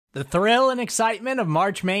The thrill and excitement of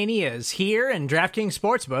March Mania is here, and DraftKings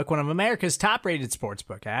Sportsbook, one of America's top-rated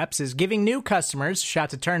sportsbook apps, is giving new customers a shot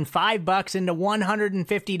to turn $5 into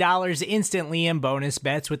 $150 instantly in bonus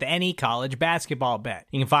bets with any college basketball bet.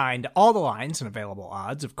 You can find all the lines and available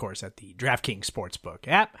odds, of course, at the DraftKings Sportsbook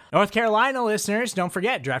app. North Carolina listeners, don't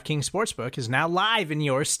forget, DraftKings Sportsbook is now live in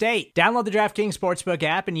your state. Download the DraftKings Sportsbook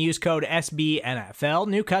app and use code SBNFL.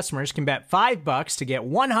 New customers can bet $5 to get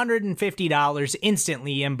 $150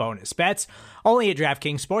 instantly in bonus bets, only at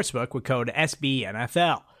DraftKings Sportsbook with code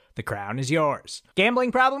SBNFL. The crown is yours.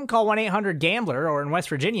 Gambling problem? Call 1-800-GAMBLER, or in West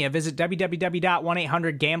Virginia, visit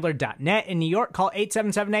www.1800gambler.net. In New York, call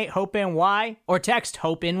 877-8-HOPE-NY or text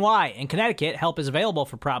HOPE-NY. In Connecticut, help is available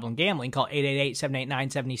for problem gambling. Call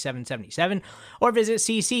 888-789-7777 or visit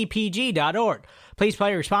ccpg.org. Please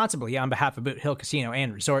play responsibly on behalf of Boot Hill Casino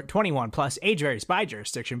and Resort. 21 plus, age varies by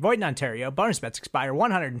jurisdiction. Void in Ontario. Bonus bets expire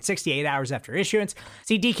 168 hours after issuance.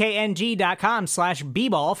 See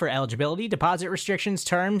dkng.com/bball for eligibility, deposit restrictions,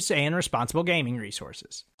 terms, and responsible gaming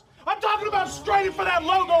resources. I'm talking about straining for that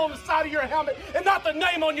logo on the side of your helmet and not the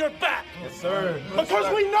name on your back. Yes, sir.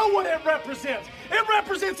 Because we know what it represents. It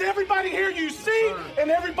represents everybody here you see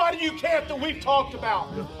and everybody you can't that we've talked about.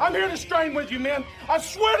 I'm here to strain with you, man. I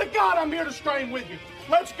swear to God, I'm here to strain with you.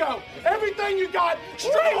 Let's go. Everything you got,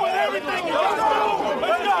 strain with everything you got.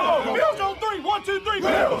 Let's go. Bills on three. 1, 2, 3.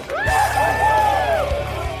 Bills.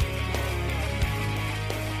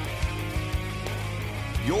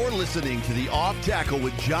 You're listening to the Off Tackle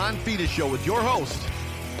with John Fina Show with your host,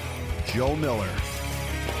 Joe Miller.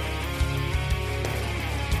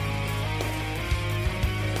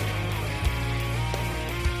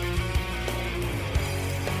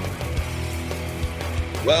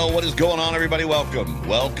 Well, what is going on, everybody? Welcome.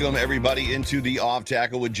 Welcome, everybody, into the Off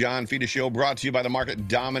Tackle with John Fina Show, brought to you by the Market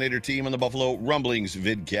Dominator team on the Buffalo Rumblings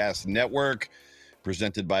Vidcast Network.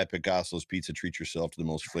 Presented by Picasso's Pizza. Treat yourself to the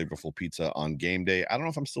most flavorful pizza on game day. I don't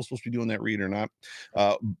know if I'm still supposed to be doing that read or not.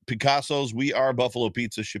 Picasso's, we are Buffalo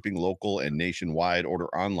Pizza, shipping local and nationwide. Order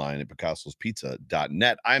online at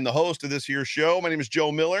picassospizza.net. I'm the host of this here show. My name is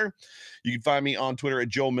Joe Miller. You can find me on Twitter at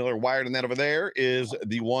Joe Miller Wired, and that over there is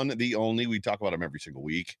the one, the only, we talk about him every single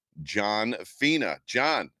week, John Fina.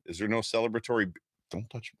 John, is there no celebratory... Don't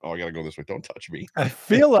touch me. Oh, I got to go this way. Don't touch me. I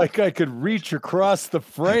feel like I could reach across the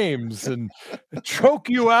frames and choke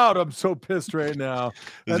you out. I'm so pissed right now.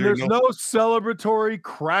 And there's no celebratory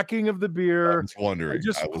cracking of the beer. I was wondering. I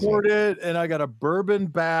just poured it, and I got a bourbon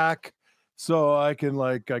back. So I can,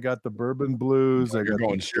 I got the bourbon blues. You're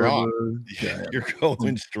going strong. Yeah, you're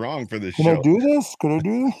going strong for this show. Can I do this? Can I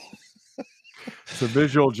do this? It's a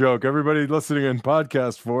visual joke. Everybody listening in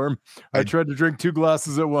podcast form, I tried to drink 2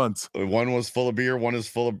 glasses at once. One was full of beer. One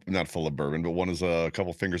is not full of bourbon, but one is a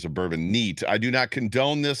couple fingers of bourbon. Neat. I do not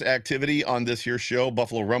condone this activity on this here show,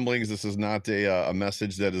 Buffalo Rumblings. This is not a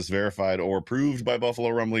message that is verified or approved by Buffalo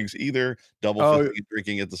Rumblings either. Double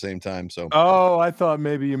drinking at the same time. So. Oh, I thought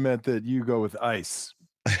maybe you meant that you go with ice.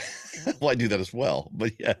 Well, I do that as well,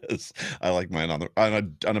 but yes, I like mine on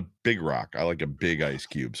a big rock. I like a big ice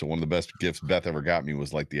cube. So one of the best gifts Beth ever got me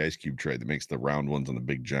was the ice cube tray that makes the round ones and the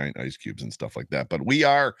big giant ice cubes and stuff like that. But we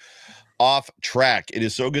are off track. It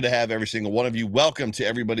is so good to have every single one of you. Welcome to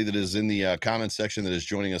everybody that is in the comment section that is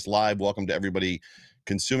joining us live. Welcome to everybody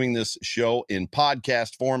consuming this show in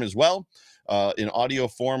podcast form as well. In audio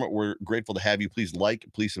form, we're grateful to have you. Please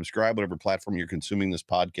please subscribe, whatever platform you're consuming this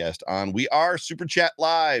podcast on. We are Super Chat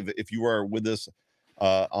Live. If you are with us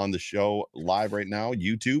on the show live right now,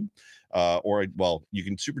 YouTube, you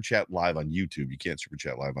can Super Chat Live on YouTube. You can't Super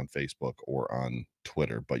Chat Live on Facebook or on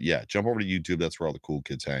Twitter. But yeah, jump over to YouTube. That's where all the cool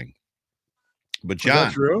kids hang. But John,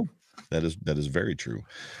 is that true? That is very true.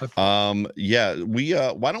 Yeah,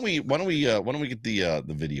 why don't we get the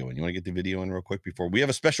video in? You want to get the video in real quick before we have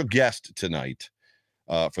a special guest tonight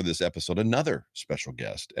for this episode, another special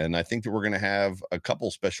guest. And I think that we're going to have a couple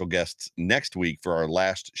special guests next week for our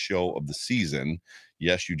last show of the season.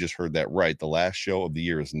 Yes, you just heard that right. The last show of the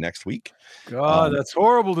year is next week. God, that's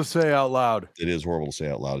horrible to say out loud. It is horrible to say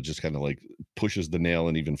out loud. It just kind of pushes the nail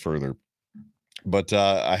in even further. But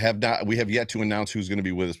we have yet to announce who's going to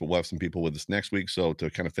be with us, but we'll have some people with us next week. So to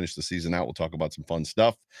kind of finish the season out, we'll talk about some fun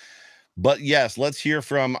stuff. But yes, let's hear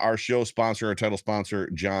from our show sponsor, our title sponsor,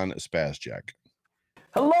 John Spazjak.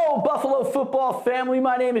 Hello, Buffalo football family.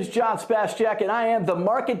 My name is John Spazjak, and I am the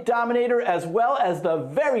Market Dominator as well as the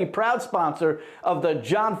very proud sponsor of the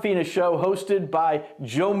John Fina Show, hosted by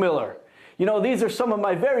Joe Miller. You know, these are some of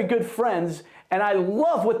my very good friends, and I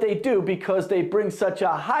love what they do because they bring such a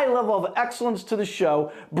high level of excellence to the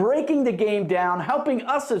show, breaking the game down, helping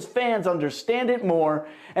us as fans understand it more,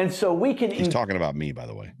 and so we can... He's talking about me, by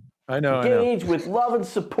the way. I know. Engage with love and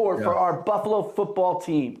support for our Buffalo football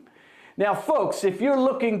team. Now, folks, if you're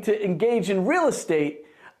looking to engage in real estate,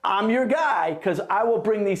 I'm your guy, because I will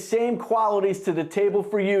bring these same qualities to the table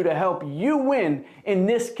for you to help you win in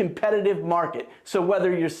this competitive market. So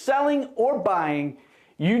whether you're selling or buying,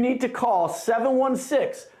 you need to call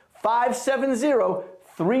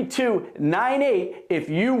 716-570-3298 if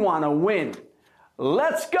you want to win.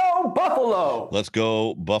 Let's go, Buffalo! Let's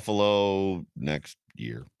go, Buffalo, next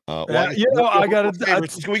year. I got it.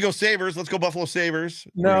 Can we go Sabres? Let's go, Buffalo Sabres.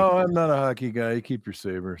 No, I'm not a hockey guy. You keep your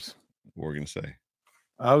Sabres. What we're going to say.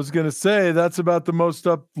 I was going to say that's about the most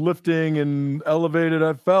uplifting and elevated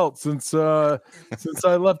I've felt since I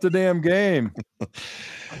left the damn game.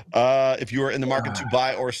 If you are in the market to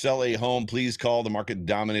buy or sell a home, please call the Market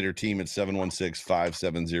Dominator team at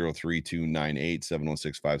 716-570-3298,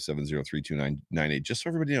 716-570-3298. Just so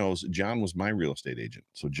everybody knows, John was my real estate agent.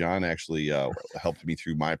 So John actually helped me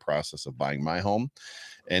through my process of buying my home.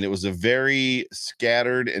 And it was a very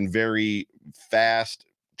scattered and very fast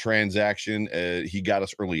transaction. He got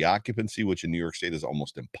us early occupancy, which in New York State is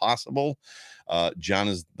almost impossible. John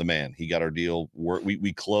is the man. He got our deal.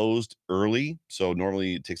 We closed early, so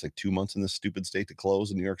normally it takes like 2 months in this stupid state to close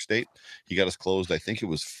in New York State. He got us closed, I think it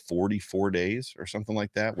was 44 days or something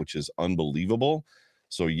like that, which is unbelievable.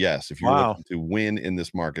 So yes, if you're looking to win in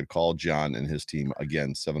this market, call John and his team.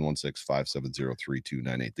 Again,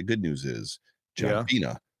 716-570-3298. The good news is John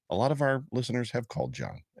Fina. A lot of our listeners have called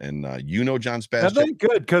John, and John Spazcheck. That's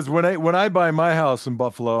good, because when I buy my house in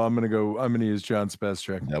Buffalo, I'm gonna use John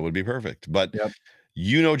Spazcheck. That would be perfect. But John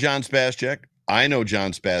Spazcheck. I know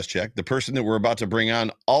John Spazcheck. The person that we're about to bring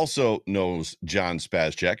on also knows John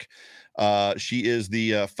Spazcheck. She is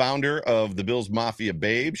the founder of the Bills Mafia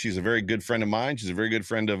Babe. She's a very good friend of mine. She's a very good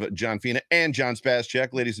friend of John Fina and John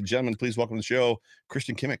Spazcheck. Ladies and gentlemen, please welcome to the show,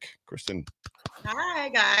 Kristen Kimmick. Kristen. Hi,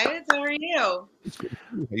 guys. How are you?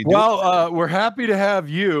 Well, we're happy to have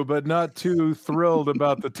you, but not too thrilled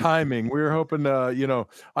about the timing. We were hoping to,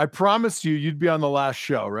 I promised you'd be on the last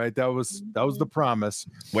show, right? That was the promise.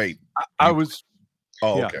 Wait, I was.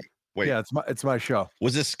 Oh, yeah. Okay. Wait, yeah, it's my show.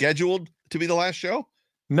 Was this scheduled to be the last show?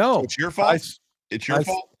 No, so it's your fault. It's your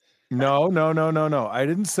fault. No. I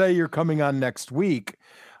didn't say you're coming on next week.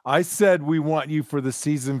 I said we want you for the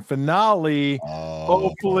season finale,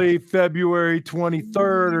 hopefully February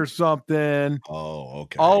 23rd or something. Oh,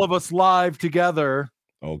 okay. All of us live together.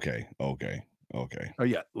 Okay. Oh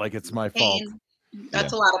yeah, like it's my fault.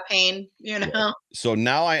 That's a lot of pain, Yeah. So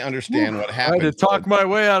now I understand what happened. I had to talk my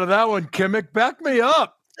way out of that one, Kimmick. Back me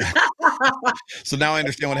up. So now I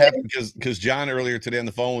understand what happened, because John earlier today on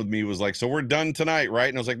the phone with me was like, so we're done tonight, right?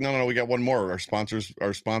 And I was like, no, we got one more. Our sponsors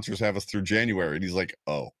have us through January. And he's like,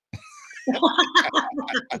 oh.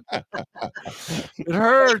 It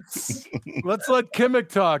hurts. Let's let Kimmick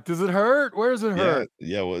talk. Does it hurt? Where does it hurt?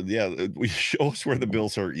 We show us where the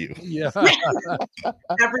Bills hurt you. Yeah.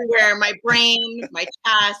 Everywhere. My brain, my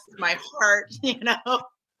chest, my heart,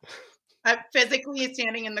 I'm physically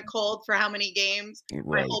standing in the cold for how many games?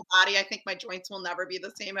 Right. My whole body, I think my joints will never be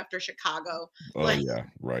the same after Chicago. Oh, yeah,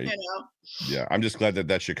 right. Yeah, I'm just glad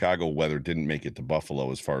that Chicago weather didn't make it to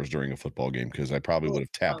Buffalo as far as during a football game, because I probably would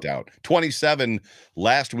have tapped out. 27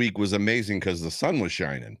 last week was amazing because the sun was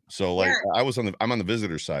shining. So I'm on the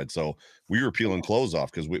visitor side, so we were peeling clothes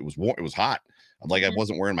off because it was warm, it was hot. I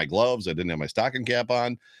wasn't wearing my gloves, I didn't have my stocking cap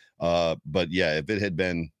on. But yeah, if it had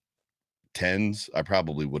been 10s, I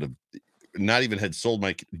probably would have not even had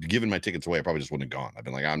given my tickets away. I probably just wouldn't have gone. I've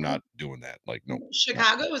been like, I'm not doing that. Like, no.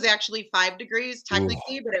 Chicago was actually 5 degrees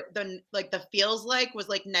technically, but the feels was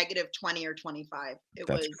like negative 20 or 25.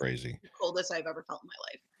 That's crazy. The coldest I've ever felt in my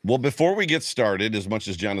life. Well, before we get started, as much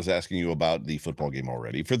as John is asking you about the football game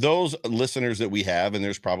already, for those listeners that we have, and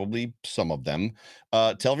there's probably some of them,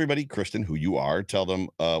 tell everybody, Kristen, who you are. Tell them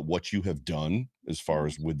what you have done as far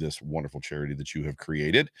as with this wonderful charity that you have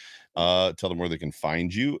created. Tell them where they can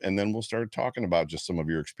find you, and then we'll start talking about just some of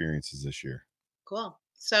your experiences this year. Cool.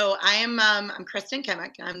 So I'm Kristen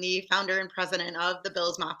Kimmick. I'm the founder and president of the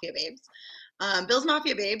Bills Mafia Babes. Bills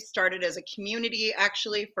Mafia Babes started as a community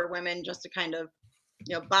actually for women, just to kind of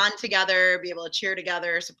bond together, be able to cheer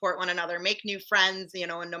together, support one another, make new friends,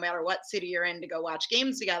 and no matter what city you're in, to go watch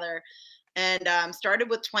games together. And started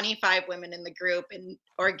with 25 women in the group, and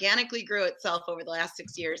organically grew itself over the last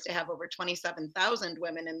 6 years to have over 27,000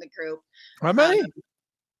 women in the group. How many?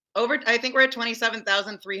 I think we're at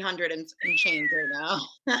 27,300 and change right now.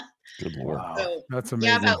 Good Lord. Wow. So, that's amazing.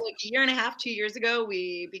 Yeah, about a year and a half, 2 years ago,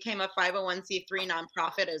 we became a 501c3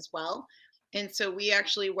 nonprofit as well. And so we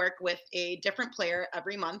actually work with a different player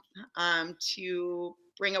every month to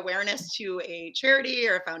bring awareness to a charity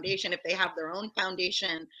or a foundation if they have their own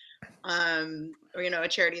foundation, or, a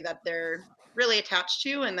charity that they're really attached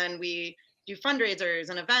to. And then we do fundraisers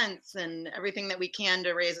and events and everything that we can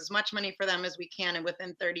to raise as much money for them as we can and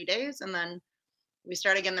within 30 days. And then we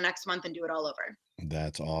start again the next month and do it all over.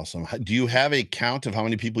 That's awesome. Do you have a count of how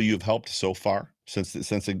many people you've helped so far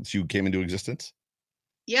since you came into existence?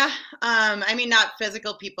 Yeah. I mean, not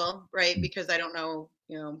physical people, right? Because I don't know,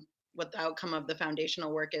 what the outcome of the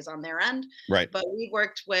foundational work is on their end. Right. But we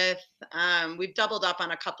worked with, we've doubled up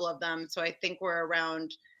on a couple of them. So I think we're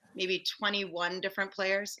around maybe 21 different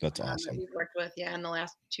players. That's awesome. That we've worked with, in the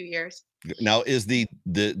last 2 years. Now, is the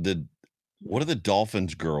what are the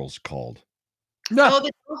Dolphins girls called? No. Oh,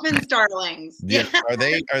 the Dolphins darlings. Yeah. Are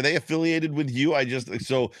they affiliated with you?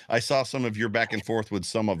 I saw some of your back and forth with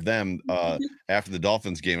some of them after the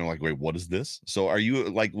Dolphins game. I'm like, wait, what is this? So are you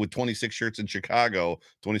like with 26 shirts in Chicago,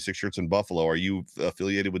 26 shirts in Buffalo? Are you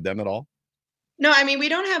affiliated with them at all? No, I mean, we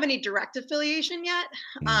don't have any direct affiliation yet.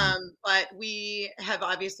 But we have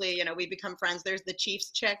obviously, we become friends. There's the Chiefs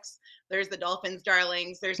chicks, there's the Dolphins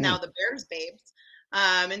darlings, there's now the Bears babes.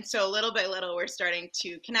 And so little by little, we're starting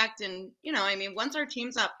to connect. And, I mean, once our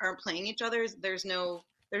teams aren't playing each other, there's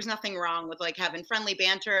nothing wrong with like having friendly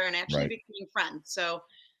banter and actually becoming friends. So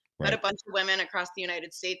met a bunch of women across the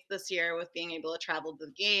United States this year with being able to travel to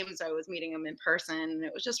the games. I was meeting them in person, and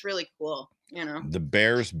it was just really cool, The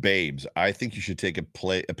Bears babes. I think you should take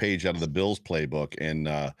a page out of the Bills playbook and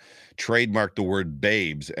trademark the word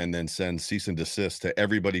babes, and then send cease and desist to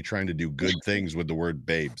everybody trying to do good things with the word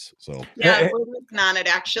babes. So yeah, we're working on it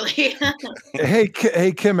actually. Hey,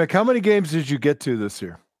 Kimmick, how many games did you get to this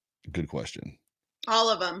year? Good question.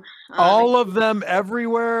 All of them. All of them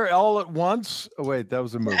everywhere, all at once? Oh, wait, that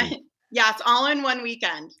was a movie. Yeah, it's all in one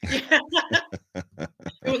weekend. It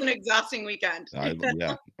was an exhausting weekend.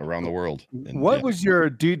 Around the world. And, what was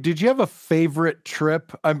your, did you have a favorite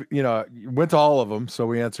trip? You went to all of them, so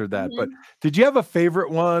we answered that. But did you have a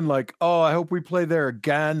favorite one? Like, oh, I hope we play there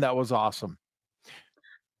again. That was awesome.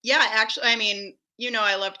 Yeah, actually, I mean,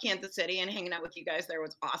 I loved Kansas City, and hanging out with you guys there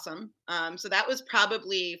was awesome. So that was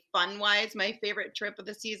probably fun-wise my favorite trip of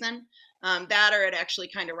the season. That, or it actually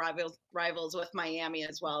kind of rivals with Miami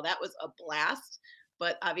as well. That was a blast,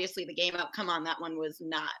 but obviously the game outcome on that one was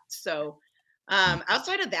not. So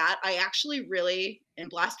outside of that, I actually really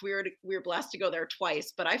we were blessed to go there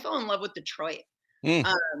twice, but I fell in love with Detroit.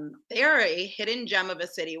 They are a hidden gem of a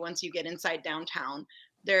city once you get inside downtown.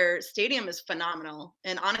 Their stadium is phenomenal,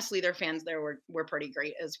 and honestly, their fans there were pretty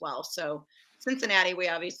great as well. So Cincinnati, we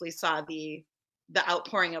obviously saw the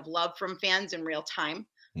outpouring of love from fans in real time,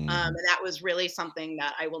 and that was really something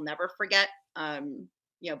that I will never forget.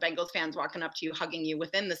 Bengals fans walking up to you, hugging you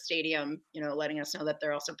within the stadium, letting us know that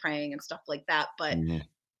they're also praying and stuff like that. But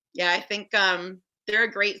yeah, I think they're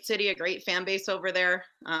a great city, a great fan base over there,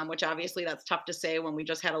 which obviously that's tough to say when we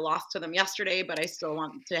just had a loss to them yesterday, but I still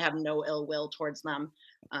want to have no ill will towards them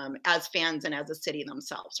as fans and as a city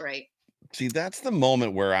themselves, right? See, that's the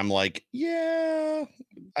moment where I'm like, yeah,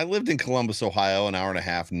 I lived in Columbus, Ohio, an hour and a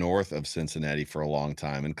half north of Cincinnati for a long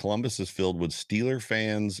time. And Columbus is filled with Steeler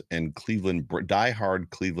fans and diehard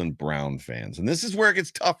Cleveland Brown fans. And this is where it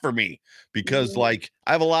gets tough for me because I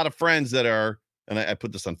have a lot of friends that are, and I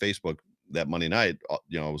put this on Facebook that Monday night, I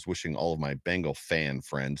was wishing all of my Bengal fan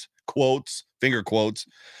friends, finger quotes,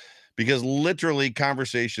 because literally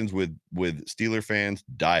conversations with Steeler fans,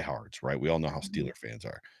 diehards, right? We all know how Steeler fans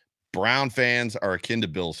are. Brown fans are akin to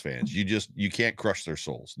Bills fans. You can't crush their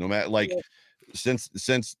souls. No matter since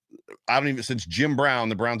Jim Brown,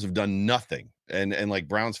 the Browns have done nothing. And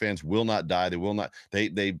Browns fans will not die. They will not,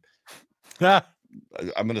 I'm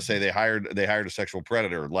going to say they hired a sexual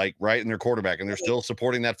predator, right in their quarterback, and they're still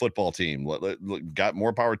supporting that football team. Got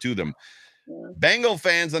more power to them. Bengal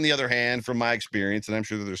fans, on the other hand, from my experience, and I'm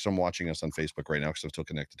sure that there's some watching us on Facebook right now because I'm still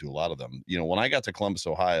connected to a lot of them. When I got to Columbus,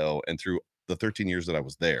 Ohio, and through the 13 years that I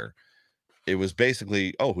was there, it was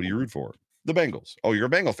basically, oh, who do you root for? The Bengals. Oh, you're a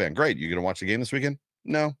Bengal fan. Great. You going to watch the game this weekend?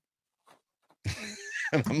 No.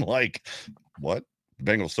 And I'm like, what?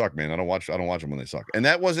 Bengals suck, man. I don't watch them when they suck. And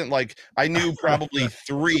that wasn't I knew probably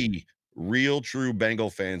 3 real true Bengal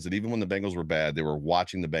fans that even when the Bengals were bad, they were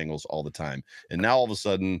watching the Bengals all the time. And now all of a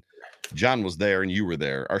sudden, John was there and you were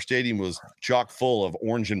there. Our stadium was chock full of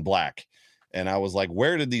orange and black. And I was like,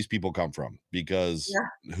 where did these people come from? Because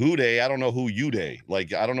who they, I don't know who you they.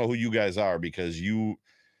 I don't know who you guys are because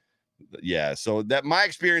so that my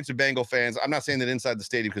experience of Bengal fans, I'm not saying that inside the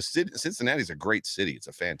stadium, because Cincinnati is a great city. It's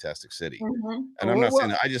a fantastic city. And I'm not saying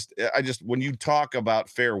that. I just, when you talk about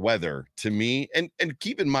fair weather to me, and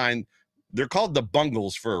keep in mind, they're called the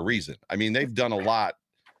Bungles for a reason. I mean, they've done a lot.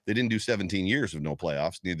 They didn't do 17 years of no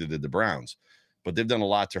playoffs. Neither did the Browns. but they've done a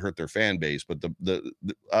lot to hurt their fan base. But the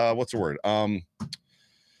what's the word?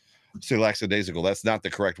 Say lackadaisical. That's not the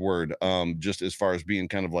correct word. Just as far as being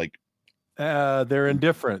kind of like they're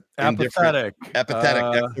apathetic. Apathetic.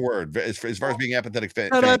 That's the word. As far as being apathetic. Do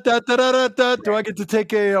I get to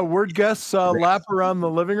take a word guess lap around the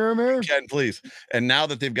living room here? You can, please. And now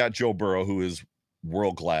that they've got Joe Burrow, who is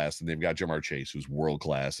world class, and they've got Jamar Chase, who's world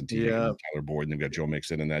class, and Tyler Boyd, and they've got Joe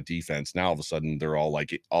Mixon in that defense. Now all of a sudden they're all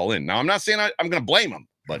like all in. Now I'm not saying I'm going to blame them,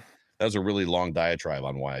 but that was a really long diatribe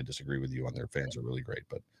on why I disagree with you on their fans are really great.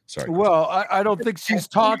 But sorry. Well, I don't think she's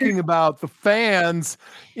talking about the fans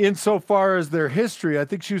insofar as their history. I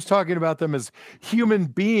think she was talking about them as human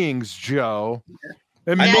beings, Joe.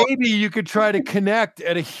 And maybe you could try to connect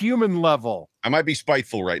at a human level. I might be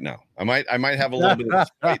spiteful right now. I might have a little bit of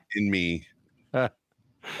spite in me. I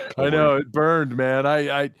know it burned, man.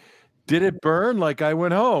 I did it burn. Like I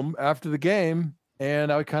went home after the game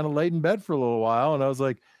and I kind of laid in bed for a little while and I was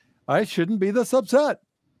like, I shouldn't be this upset,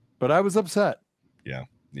 but I was upset. Yeah.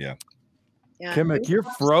 Kimmick, you're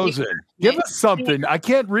frozen. Give us something. I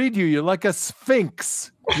can't read you. You're like a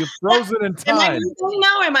sphinx. You're frozen in time. Am I really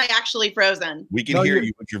now or am I actually frozen? We can hear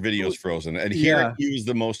you, but your video's frozen. And hearing you is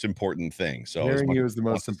the most important thing. So hearing you is the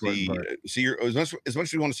most important part. See your as much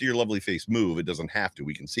as we want to see your lovely face move, it doesn't have to.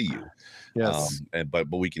 We can see you. Yes. But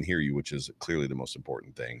we can hear you, which is clearly the most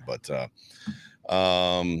important thing. But I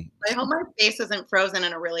hope my face isn't frozen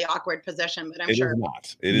in a really awkward position, but I'm sure it is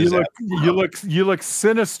not. It is. You look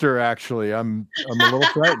sinister. Actually, I'm a little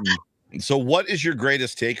frightened. So, what is your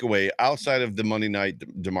greatest takeaway outside of the Monday night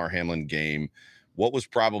Damar Hamlin game? What was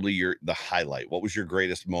probably the highlight? What was your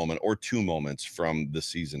greatest moment or two moments from the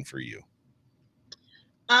season for you?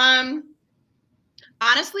 Honestly,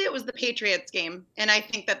 it was the Patriots game, and I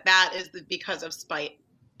think that is because of spite.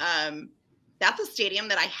 That's a stadium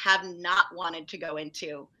that I have not wanted to go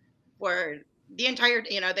into for the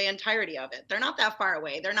entirety of it. They're not that far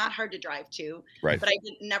away. They're not hard to drive to. Right. But I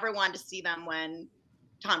never wanted to see them when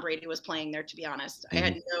Tom Brady was playing there, to be honest. I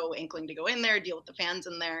had no inkling to go in there, deal with the fans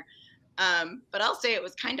in there. But I'll say it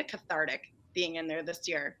was kind of cathartic being in there this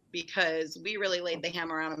year because we really laid the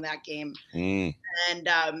hammer on that game. And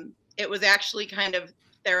it was actually kind of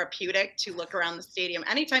therapeutic to look around the stadium.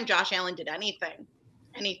 Anytime Josh Allen did anything,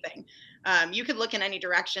 you could look in any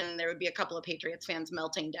direction and there would be a couple of Patriots fans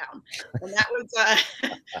melting down. And that was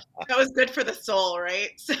that was good for the soul,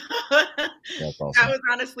 right? So that's awesome. That was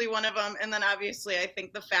honestly one of them. And then obviously I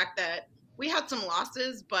think the fact that we had some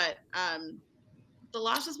losses, but the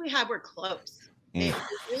losses we had were close. They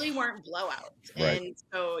really weren't blowouts. Right. And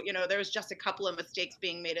so, there was just a couple of mistakes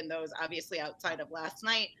being made in those, obviously outside of last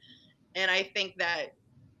night. And I think that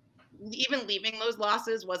even leaving those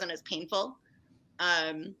losses wasn't as painful.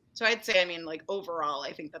 So I'd say, overall,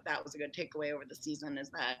 I think that was a good takeaway over the season is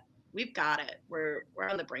that we've got it. We're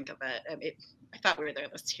on the brink of it. I thought we were there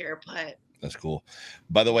this year, but that's cool.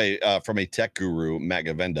 By the way, from a tech guru, Matt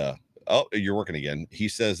Gavenda. Oh, you're working again. He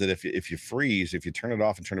says that if you freeze, if you turn it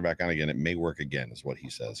off and turn it back on again, it may work again. Is what he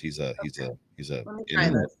says. He's a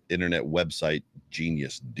internet website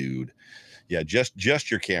genius dude. Yeah,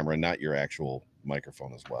 just your camera, not your actual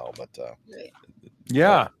microphone as well. But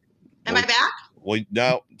yeah. Am I back? Well,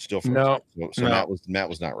 no, still frozen. No. So no. Matt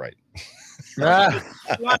was not right. You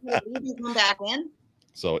want me to leave and come back in?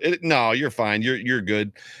 So no, you're fine. You're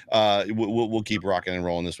good. We'll keep rocking and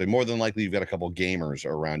rolling this way. More than likely, you've got a couple gamers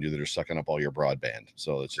around you that are sucking up all your broadband.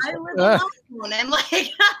 So it's just. I live alone, and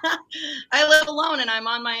I live alone, and I'm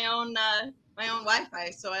on my own Wi-Fi,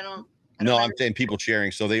 so I don't. No, I'm saying people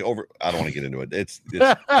sharing. So I don't want to get into it. It's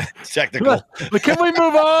technical. Can we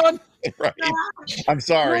move on? Right. I'm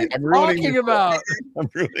sorry. I'm ruining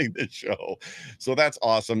the show. So that's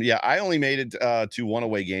awesome. Yeah, I only made it to one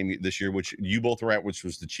away game this year, which you both were at, which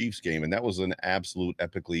was the Chiefs game, and that was an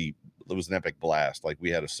epic blast. Like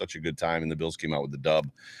we had such a good time, and the Bills came out with the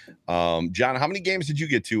dub. John, how many games did you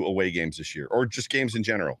get to away games this year, or just games in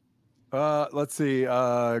general? Let's see.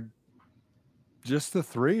 Just the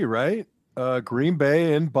 3, right? Green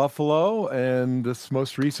Bay and Buffalo, and this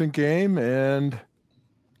most recent game, and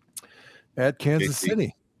at Kansas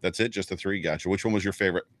City. That's it, just the 3. Gotcha. Which one was your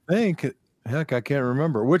favorite? I can't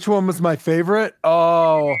remember. Which one was my favorite?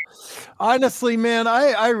 Oh, honestly, man,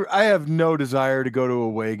 I have no desire to go to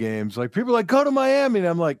away games. Like people are like, go to Miami, and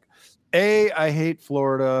I'm like, A, I hate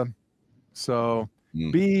Florida. So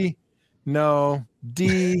B, no.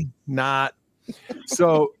 D, not.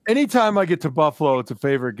 So anytime I get to Buffalo, it's a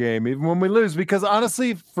favorite game, even when we lose, because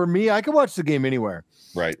honestly, for me, I can watch the game anywhere.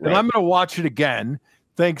 Right. And I'm going to watch it again,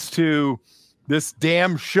 thanks to this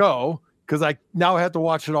damn show, because I now have to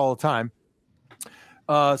watch it all the time.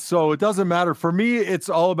 So it doesn't matter. For me, it's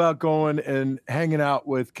all about going and hanging out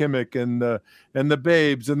with Kimmick and the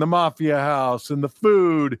babes and the Mafia House and the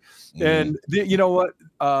food. And you know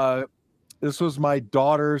what? This was my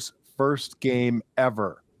daughter's first game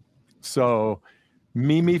ever. So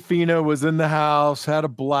Mimi Fina was in the house, had a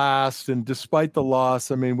blast, and despite the loss,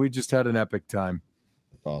 I mean, we just had an epic time.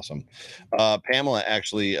 Awesome. Pamela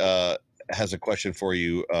actually has a question for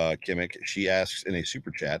you, Kimmick. She asks in a super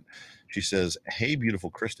chat. She says, "Hey, beautiful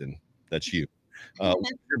Kristen, that's you.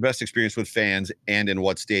 What's your best experience with fans and in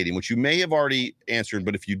what stadium?" Which you may have already answered,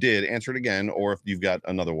 but if you did, answer it again, or if you've got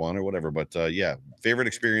another one or whatever. But yeah, favorite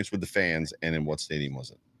experience with the fans and in what stadium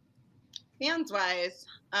was it? Fans wise,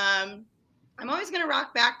 I'm always going to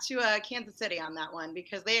rock back to Kansas City on that one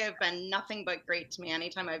because they have been nothing but great to me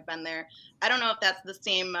anytime I've been there. I don't know if that's the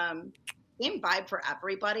same vibe for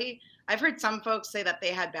everybody. I've heard some folks say that they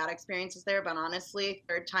had bad experiences there, but honestly,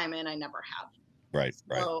 third time in, I never have. Right.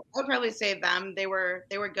 So I would probably say them. They were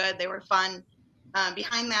good. They were fun.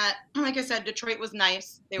 Behind that, like I said, Detroit was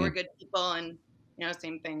nice. They were good people, and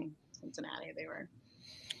same thing. Cincinnati, they were,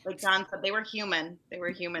 like John said, they were human. They were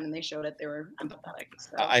human, and they showed it. They were empathetic.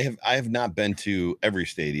 So. I have not been to every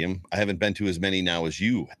stadium. I haven't been to as many now as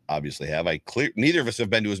you obviously have. Neither of us have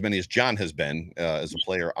been to as many as John has been as a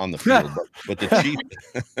player on the field. But the Chiefs,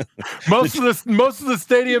 most of the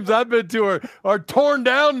stadiums I've been to are torn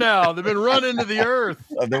down now. They've been run into the earth.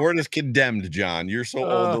 The word is condemned, John. You're so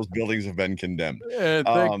old; those buildings have been condemned.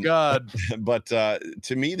 Thank God. But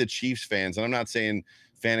to me, the Chiefs fans, and I'm not saying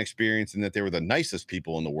fan experience and that they were the nicest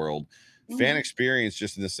people in the world. Fan experience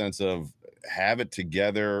just in the sense of have it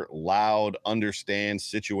together, loud, understand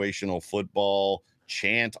situational football,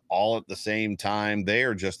 chant all at the same time. They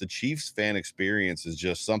are just the Chiefs fan experience is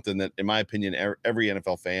just something that, in my opinion, every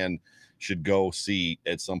NFL fan should go see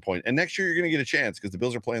at some point. And next year you're going to get a chance because the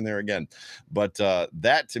Bills are playing there again. But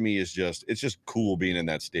that to me is it's just cool being in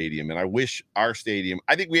that stadium. And I wish our stadium,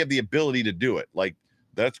 I think we have the ability to do it. Like,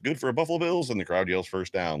 that's good for a Buffalo Bills, and the crowd yells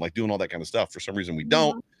first down, like doing all that kind of stuff. For some reason, we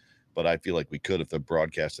don't, but I feel like we could if the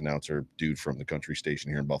broadcast announcer dude from the country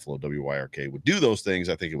station here in Buffalo, WYRK, would do those things.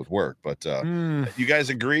 I think it would work. But you guys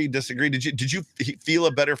agree, disagree? Did you feel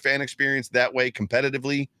a better fan experience that way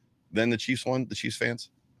competitively than the Chiefs one, the Chiefs fans?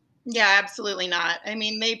 Yeah, absolutely not. I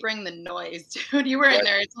mean, they bring the noise, dude. You were in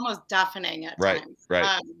there; it's almost deafening at times.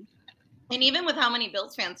 Right. And even with how many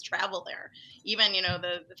Bills fans travel there, even,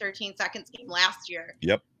 the 13 seconds game last year.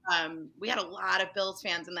 Yep. We had a lot of Bills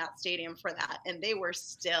fans in that stadium for that, and they were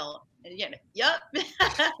still, yep.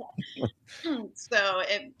 So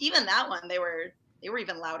even that one, they were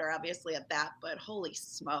even louder, obviously, at that. But holy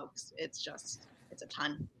smokes, it's a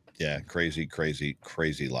ton. Yeah, crazy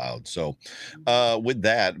loud. So with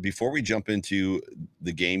that, before we jump into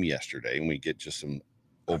the game yesterday and we get just some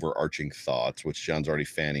overarching thoughts, which John's already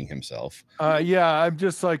fanning himself. Yeah, I'm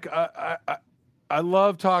just like I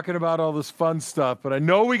love talking about all this fun stuff, but I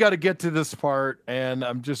know we got to get to this part, and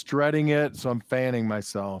I'm just dreading it, so I'm fanning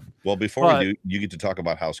myself. Well, before we do, you get to talk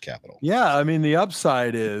about House Capital. Yeah, I mean, the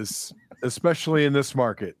upside is, especially in this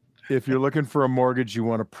market, if you're looking for a mortgage, you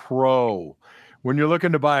want a pro. When you're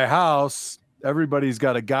looking to buy a house, everybody's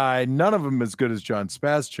got a guy. None of them as good as John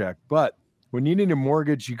Spascheck, but when you need a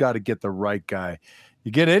mortgage, you got to get the right guy.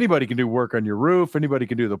 Anybody can do work on your roof. Anybody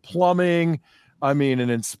can do the plumbing. I mean, an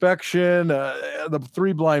inspection. The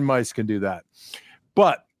three blind mice can do that.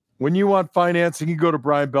 But when you want financing, you go to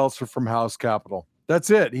Brian Belser from House Capital. That's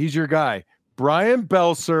it. He's your guy. Brian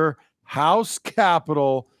Belser, House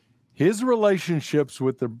Capital. His relationships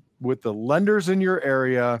with the lenders in your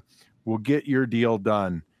area will get your deal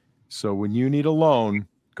done. So when you need a loan,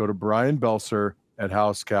 go to Brian Belser at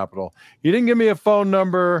House Capital. He didn't give me a phone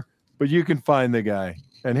number, but you can find the guy.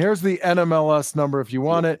 And here's the NMLS number if you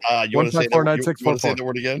want it. You want to say the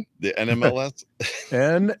word again? The NMLS?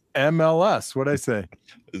 NMLS. What'd I say?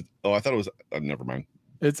 Oh, I thought it was. Never mind.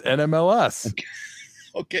 It's NMLS.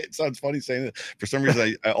 Okay, it sounds funny saying it. For some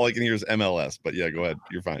reason, all I can hear is MLS. But yeah, go ahead.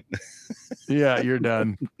 You're fine. Yeah, you're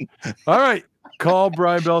done. All right. Call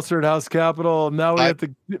Brian Belser at House Capital. Now we have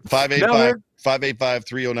to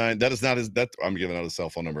 585-309. That is not his. I'm giving out his cell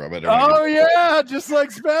phone number. I better. Oh yeah, just like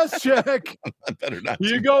Spascheck. I better not.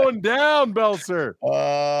 You're going down, Belser.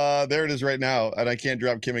 There it is right now, and I can't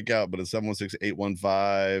drop Kimmick out, but it's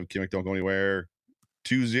 716-815. Kimmick, don't go anywhere.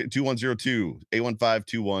 2102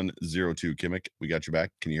 815-2102. Kimmick, we got your back.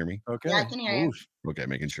 Can you hear me? Okay. Yeah, I can hear you. Okay,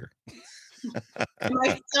 making sure. Am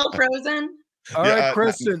I still frozen? All right,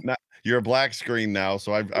 Kristen. You're a black screen now,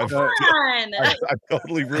 so I've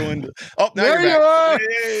totally ruined. Oh, now there you're back.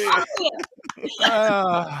 you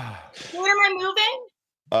are. Where am I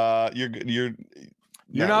moving? You're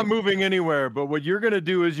You're not moving anywhere, but what you're going to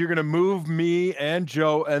do is you're going to move me and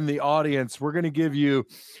Joe and the audience. We're going to give you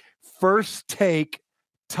first take,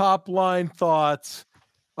 top line thoughts.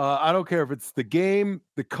 I don't care if it's the game,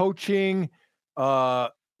 the coaching,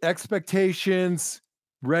 expectations.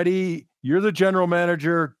 Ready? You're the general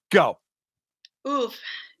manager. Go. Oof.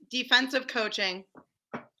 Defensive coaching.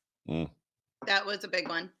 That was a big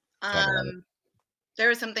one. There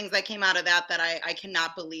were some things that came out of that I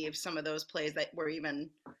cannot believe some of those plays that were even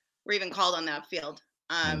called on that field.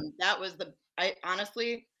 That was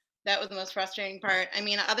honestly, that was the most frustrating part. I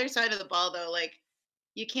mean, other side of the ball though, like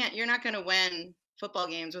you're not going to win football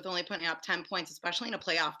games with only putting up 10 points, especially in a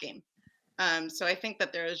playoff game. So I think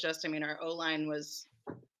that there was just, I mean, our O-line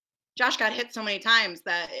Josh got hit so many times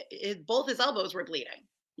that both his elbows were bleeding,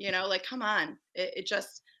 like, come on. It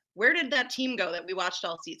just, where did that team go that we watched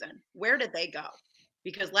all season? Where did they go?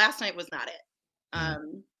 Because last night was not it.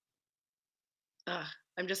 I'm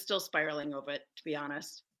just still spiraling over it, to be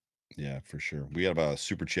honest. Yeah, for sure. We have a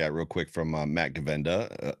super chat real quick from Matt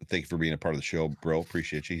Gavenda. Thank you for being a part of the show, bro.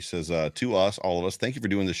 Appreciate you. He says, to us, all of us, thank you for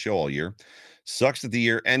doing this show all year. Sucks that the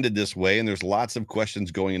year ended this way, and there's lots of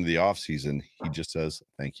questions going into the off season. He just says,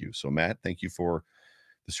 thank you. So, Matt, thank you for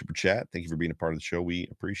the super chat. Thank you for being a part of the show. We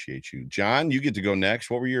appreciate you. John, you get to go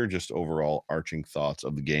next. What were your just overall arching thoughts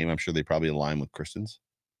of the game? I'm sure they probably align with Kristen's.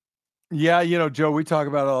 Yeah, Joe, we talk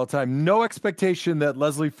about it all the time. No expectation that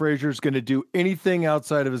Leslie Frazier is going to do anything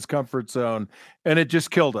outside of his comfort zone, and it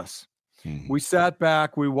just killed us. We sat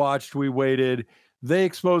back, we watched, we waited. They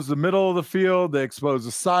exposed the middle of the field, they exposed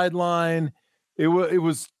the sideline. It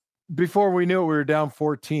was before we knew it, we were down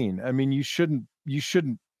 14. I mean,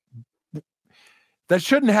 that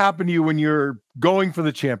shouldn't happen to you when you're going for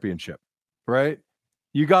the championship, right?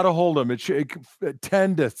 You got to hold them. It should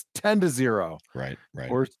 10 to 0. Right.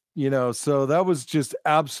 Or, so that was just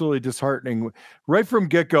absolutely disheartening. Right from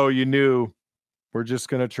get-go, you knew we're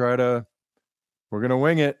going to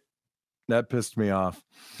wing it. That pissed me off.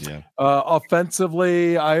 Yeah.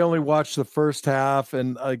 Offensively, I only watched the first half,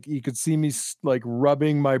 and you could see me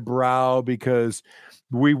rubbing my brow because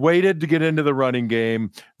we waited to get into the running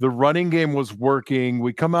game. The running game was working.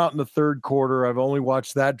 We come out in the third quarter. I've only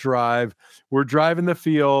watched that drive. We're driving the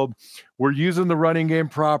field. We're using the running game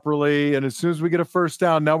properly. And as soon as we get a first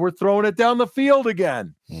down, now we're throwing it down the field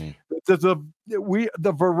again. The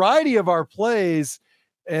variety of our plays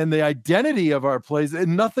and the identity of our plays,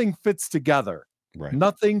 and nothing fits together. Right.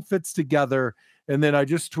 Nothing fits together. And then I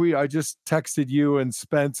just texted you and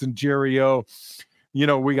Spence and Jerry O.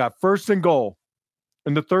 We got first and goal.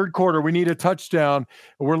 In the third quarter, we need a touchdown.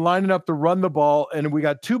 And we're lining up to run the ball, and we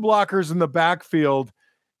got two blockers in the backfield,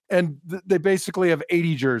 and they basically have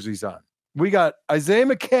 80 jerseys on. We got Isaiah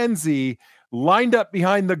McKenzie lined up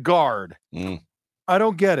behind the guard. I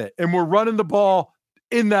don't get it. And we're running the ball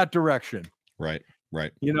in that direction. Right.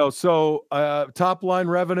 So top line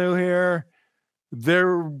revenue here.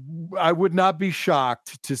 I would not be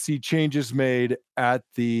shocked to see changes made at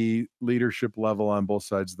the leadership level on both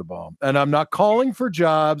sides of the ball. And I'm not calling for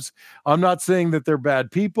jobs. I'm not saying that they're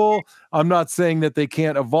bad people. I'm not saying that they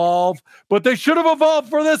can't evolve, but they should have evolved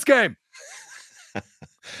for this game.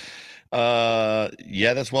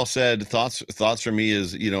 Yeah, that's well said. Thoughts for me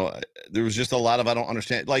is, there was just a lot of, I don't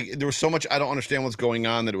understand. Like, there was so much, I don't understand what's going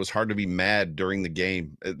on that it was hard to be mad during the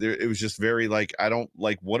game. It was just very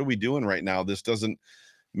what are we doing right now? This doesn't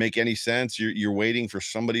make any sense. You're waiting for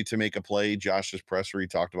somebody to make a play. Josh's presser, he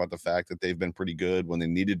talked about the fact that they've been pretty good when they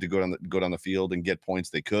needed to go down the field and get points.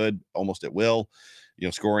 They could almost at will.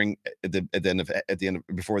 Scoring before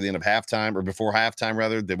the end of halftime, or before halftime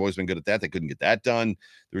rather. They've always been good at that. They couldn't get that done.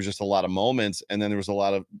 There was just a lot of moments, and then there was a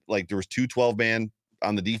lot of there was 2 12-man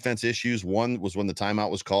on the defense issues. One was when the timeout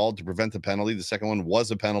was called to prevent the penalty. The second one was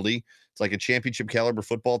a penalty. It's like a championship caliber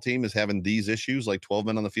football team is having these issues, like 12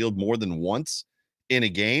 men on the field more than once in a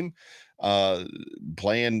game,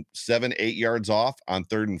 playing 7-8 yards off on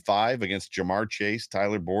 3rd and 5 against Jamar Chase,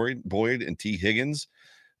 Tyler Boyd, and T. Higgins.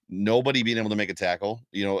 Nobody being able to make a tackle.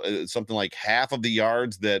 Something like half of the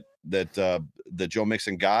yards that Joe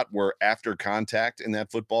Mixon got were after contact in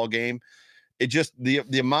that football game. It just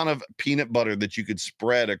the amount of peanut butter that you could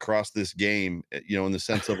spread across this game, in the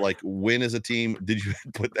sense of win as a team. Did you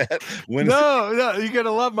put that? No, you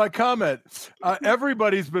gotta love my comment.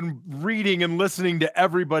 Everybody's been reading and listening to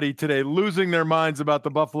everybody today, losing their minds about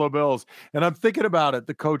the Buffalo Bills, and I'm thinking about it,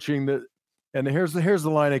 the coaching and here's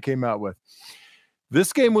the line I came out with.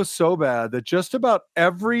 This game was so bad that just about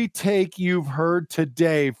every take you've heard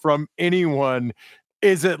today from anyone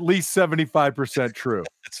is at least 75% true.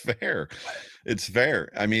 It's fair.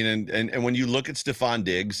 I mean, and when you look at Stephon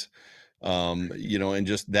Diggs, And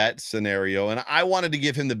just that scenario. And I wanted to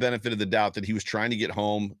give him the benefit of the doubt that he was trying to get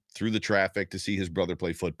home through the traffic to see his brother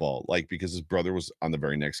play football, because his brother was on the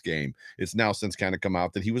very next game. It's now since kind of come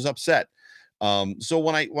out that he was upset. So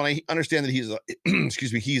when I understand that he's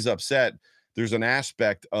he's upset, there's an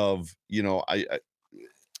aspect of,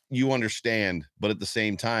 you understand, but at the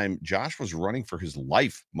same time, Josh was running for his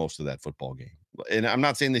life most of that football game. And I'm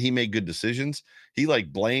not saying that he made good decisions. He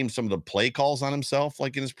blamed some of the play calls on himself.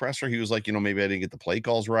 Like in his presser, he was like, maybe I didn't get the play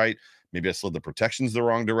calls right. Maybe I slid the protections the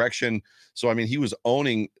wrong direction. So, I mean, he was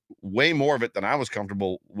owning way more of it than I was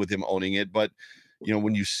comfortable with him owning it. But,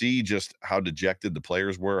 when you see just how dejected the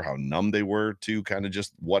players were, how numb they were to kind of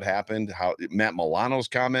just what happened, how Matt Milano's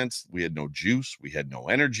comments, we had no juice, we had no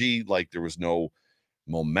energy, there was no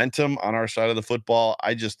momentum on our side of the football.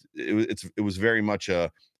 It was very much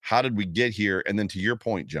how did we get here? And then to your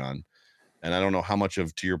point, John, and I don't know how much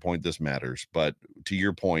to your point this matters, but to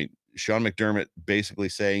your point, Sean McDermott basically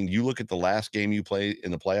saying, you look at the last game you played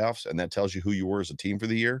in the playoffs, and that tells you who you were as a team for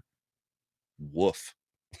the year. Woof.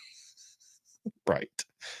 Right.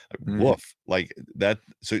 Woof. Like that.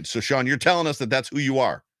 So Sean, you're telling us that that's who you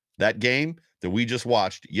are. That game that we just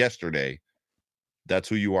watched yesterday, that's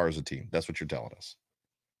who you are as a team. That's what you're telling us.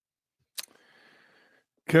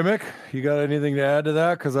 Kimmick, you got anything to add to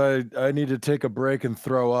that? Because I need to take a break and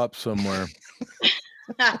throw up somewhere.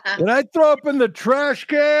 Can I throw up in the trash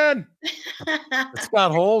can? It's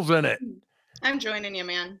got holes in it. I'm joining you,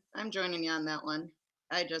 man. I'm joining you on that one.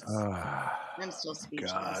 I'm still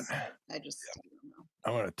speechless. God. I don't know.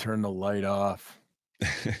 I want to turn the light off.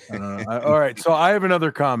 I don't know. All right. So I have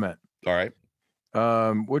another comment. All right.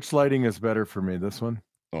 Which lighting is better for me? This one?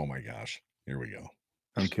 Oh my gosh. Here we go.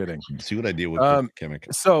 I'm kidding. See what I deal with,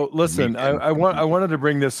 Kimmick. So listen, I wanted to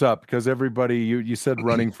bring this up because everybody, you said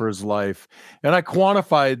running for his life, and I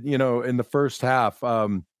quantified, in the first half.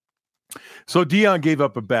 So Dion gave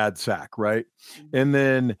up a bad sack, right? And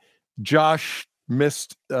then Josh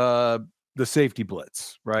missed the safety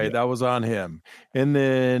blitz, right? Yeah. That was on him. And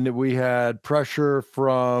then we had pressure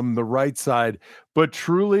from the right side, but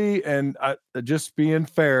truly, and just being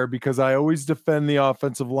fair, because I always defend the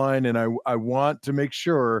offensive line, and I want to make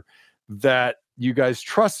sure that you guys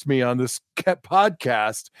trust me on this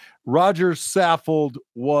podcast. Roger Saffold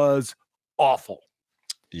was awful.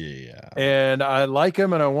 Yeah. And I like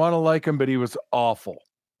him and I want to like him, but he was awful.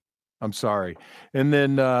 I'm sorry. And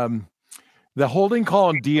then, the holding call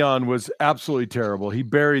on Dion was absolutely terrible. He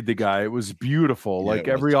buried the guy. It was beautiful, like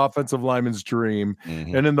every offensive lineman's dream.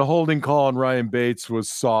 Mm-hmm. And then the holding call on Ryan Bates was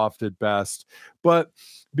soft at best. But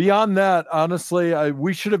beyond that, honestly,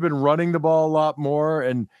 we should have been running the ball a lot more,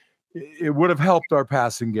 and it would have helped our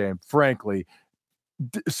passing game, frankly.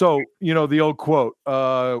 So, the old quote,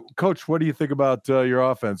 Coach, what do you think about your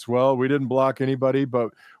offense? Well, we didn't block anybody, but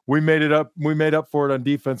we made it up. We made up for it on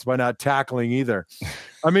defense by not tackling either.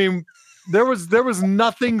 I mean, there was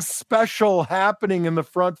nothing special happening in the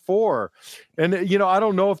front four. And, I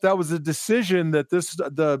don't know if that was a decision that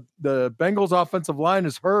the Bengals offensive line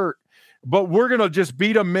is hurt, but we're going to just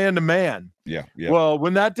beat them man to man. Yeah. Well,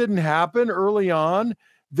 when that didn't happen early on,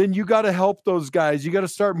 then you got to help those guys. You got to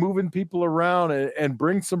start moving people around and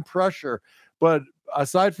bring some pressure. But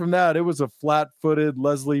aside from that, it was a flat-footed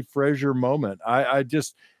Leslie Frazier moment.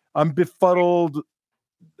 I'm befuddled.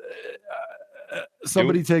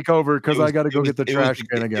 Somebody take over, because I got to go get the trash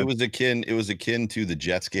can again. It was akin to the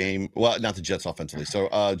Jets game. Well, not the Jets offensively. So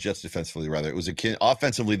Jets defensively, rather. It was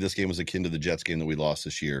offensively, this game was akin to the Jets game that we lost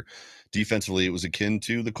this year. Defensively, it was akin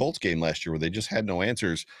to the Colts game last year, where they just had no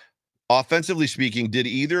answers. Offensively speaking, did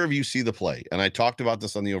either of you see the play? And I talked about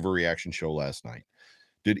this on the Overreaction show last night.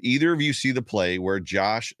 Did either of you see the play where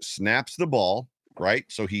Josh snaps the ball, right?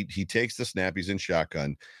 So he takes the snap, he's in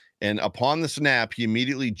shotgun, and upon the snap, he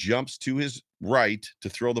immediately jumps to his right to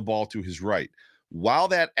throw the ball to his right. While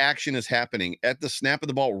that action is happening, at the snap of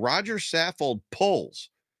the ball, Roger Saffold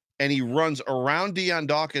pulls and he runs around Dion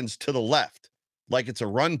Dawkins to the left like it's a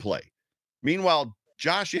run play. Meanwhile,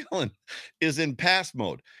 Josh Allen is in pass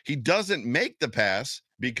mode. He doesn't make the pass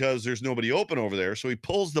because there's nobody open over there. So he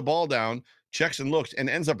pulls the ball down, checks and looks, and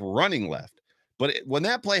ends up running left. But when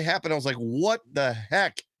that play happened, I was like, what the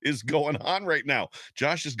heck is going on right now?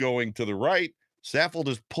 Josh is going to the right. Saffold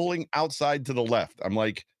is pulling outside to the left. I'm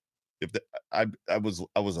like, I was at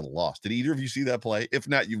a loss. Did either of you see that play? If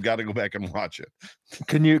not, you've got to go back and watch it.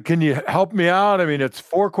 Can you help me out? I mean, it's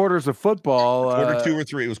 4 quarters of football. Quarter 2 or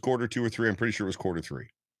 3. It was quarter 2 or 3. I'm pretty sure it was quarter 3.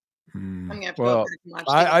 I'm gonna have to go back and watch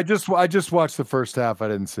I just watched the first half. I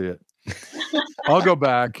didn't see it. I'll go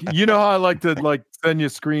back. You know how I like to send you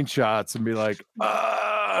screenshots and be like,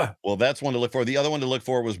 Well, that's one to look for. The other one to look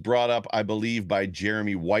for was brought up, I believe, by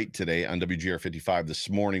Jeremy White today on WGR 55 this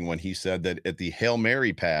morning when he said that at the Hail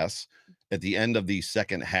Mary pass at the end of the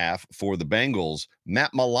second half for the Bengals,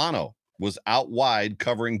 Matt Milano was out wide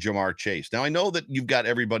covering Jamar Chase. Now, I know that you've got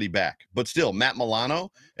everybody back, but still, Matt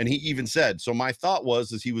Milano, and he even said, so my thought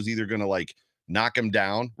was he was either going to like knock him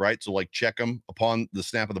down, right? So like check him upon the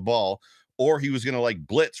snap of the ball, or he was going to like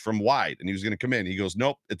blitz from wide and he was going to come in. He goes,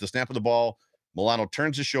 nope, at the snap of the ball, Milano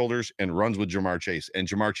turns his shoulders and runs with Jamar Chase. And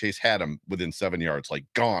Jamar Chase had him within 7 yards, like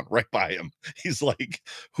gone right by him. He's like,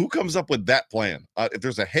 who comes up with that plan? If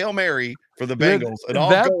there's a Hail Mary for the Bengals, and all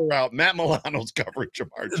go out, Matt Milano's covering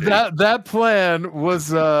Jamar Chase. That plan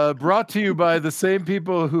was brought to you by the same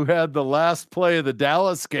people who had the last play of the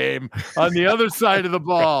Dallas game on the other side of the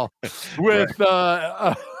ball with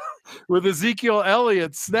Ezekiel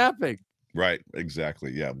Elliott snapping. Right,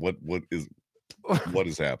 exactly. Yeah. What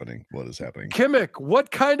is happening? What is happening? Kimmick, what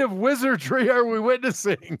kind of wizardry are we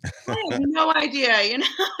witnessing? I have no idea. You know,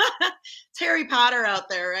 it's Harry Potter out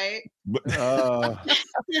there, right?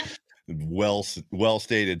 Well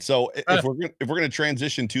stated. So if we're going to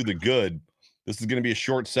transition to the good, this is going to be a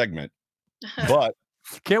short segment, but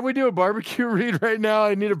can't we do a barbecue read right now?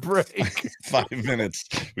 I need a break. 5 minutes.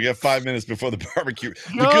 We got 5 minutes before the barbecue.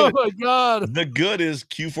 My God. The good is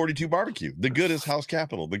Q42 barbecue. The good is House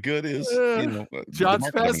Capital. The good is John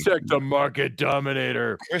Spacek, the market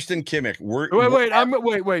dominator. Kristen Kimmick.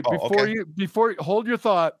 Before hold your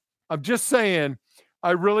thought. I'm just saying,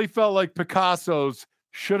 I really felt like Picasso's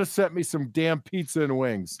should have sent me some damn pizza and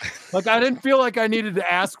wings. Like I didn't feel like I needed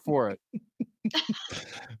to ask for it.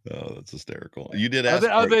 Oh, that's hysterical. You did ask.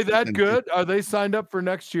 Are they that good? Are they signed up for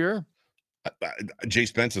next year? Jay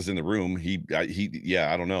Spence is in the room. He I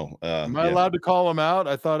don't know. Am I allowed to call him out?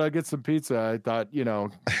 I thought I'd get some pizza. I thought,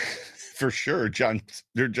 for sure, John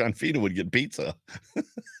Fina would get pizza.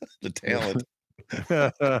 The talent.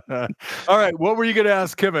 All right, what were you going to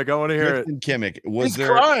ask Kimmick? I want to hear Kristen it. Kimmick, He's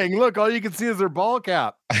crying. Look, all you can see is her ball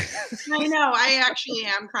cap. I know. I actually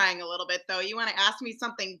am crying a little bit, though. You want to ask me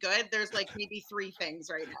something good? There's like maybe 3 things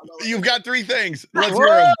right now. You've got 3 things. Let's hear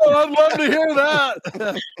them. I'd love to hear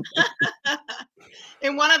that.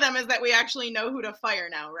 And one of them is that we actually know who to fire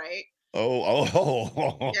now, right? Yeah. All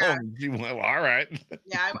right.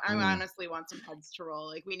 Yeah, I honestly want some heads to roll.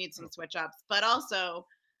 Like we need some switch ups, but also,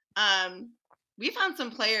 we found some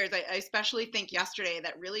players. I especially think yesterday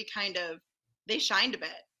that really kind of they shined a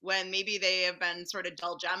bit when maybe they have been sort of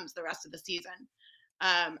dull gems the rest of the season.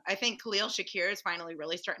 I think Khalil Shakir is finally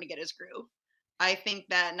really starting to get his groove. I think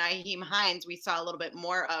that Nyheim Hines we saw a little bit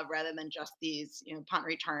more of rather than just these punt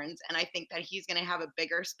returns, and I think that he's going to have a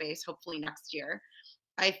bigger space hopefully next year.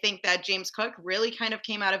 I think that James Cook really kind of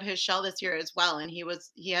came out of his shell this year as well, and he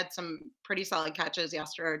had some pretty solid touches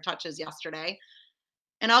yesterday.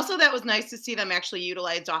 And also that was nice to see them actually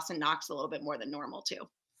utilize Dawson Knox a little bit more than normal too,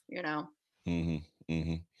 Mm-hmm.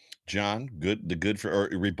 Mm-hmm. John, the good for or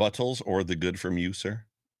rebuttals or the good from you, sir?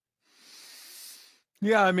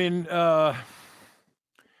 Yeah, I mean, I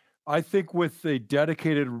think with a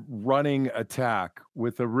dedicated running attack,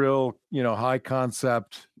 with a real, high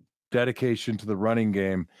concept dedication to the running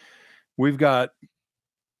game, we've got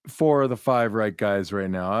 4 of the 5 right guys right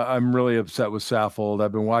now. I'm really upset with Saffold.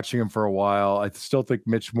 I've been watching him for a while. I still think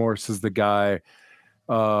Mitch Morse is the guy.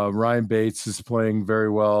 Ryan Bates is playing very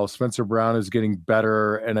well. Spencer Brown is getting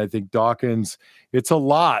better. And I think Dawkins, it's a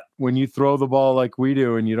lot when you throw the ball like we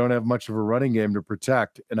do and you don't have much of a running game to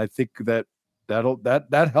protect. And I think that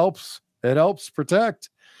helps. It helps protect.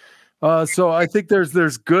 So I think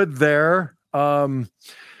there's good there.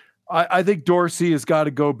 I think Dorsey has got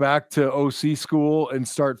to go back to OC school and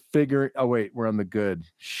start figuring. Oh wait, we're on the good.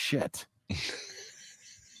 Shit.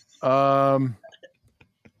 Hold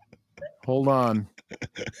on.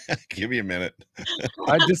 Give me a minute.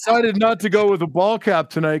 I decided not to go with a ball cap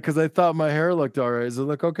tonight because I thought my hair looked all right. Does it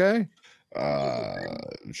look okay?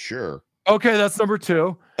 Sure. Okay, that's number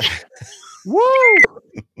 2. Woo!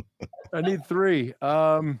 I need 3.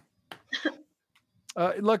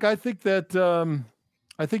 Look, I think that.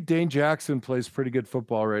 I think Dane Jackson plays pretty good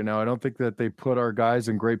football right now. I don't think that they put our guys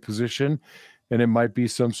in great position, and it might be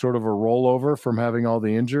some sort of a rollover from having all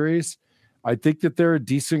the injuries. I think that they're a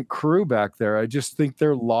decent crew back there. I just think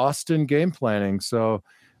they're lost in game planning. So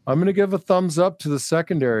I'm going to give a thumbs up to the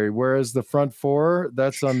secondary, whereas the front 4,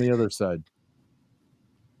 that's on the other side.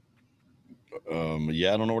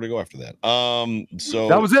 Yeah, I don't know where to go after that. So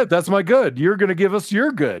that was it. That's my good. You're going to give us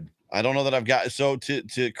your good. I don't know that I've got. So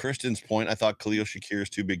to Kristen's point, I thought Khalil Shakir's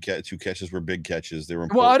 2 catches were big catches. They were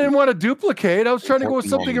important. Well, I didn't want to duplicate. I was trying to go with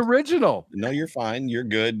something original. No, you're fine. You're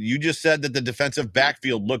good. You just said that the defensive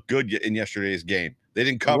backfield looked good in yesterday's game. They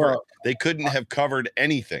didn't cover. Well, they couldn't have covered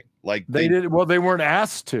anything. Like they did. Well, they weren't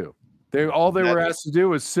asked to. They were asked to do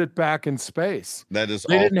was sit back in space. That is.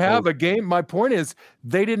 They didn't have a game. My point is,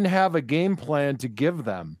 they didn't have a game plan to give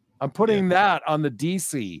them. I'm putting that on the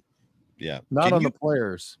DC. Yeah, not on the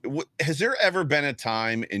players. Has there ever been a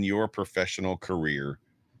time in your professional career?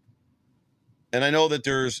 And I know that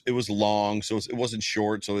it was long, so it wasn't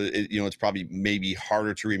short. So it's probably maybe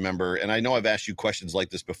harder to remember. And I know I've asked you questions like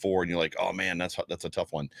this before, and you're like, "Oh man, that's a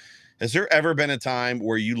tough one." Has there ever been a time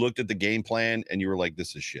where you looked at the game plan and you were like,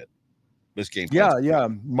 "This is shit. This game plan." Yeah.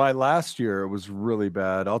 My last year it was really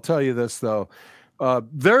bad. I'll tell you this though.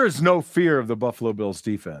 There is no fear of the Buffalo Bills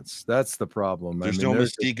defense. That's the problem. There's no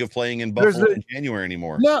mystique of playing in Buffalo in January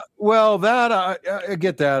anymore. No, well, that I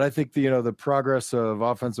get that. I think the progress of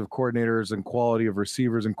offensive coordinators and quality of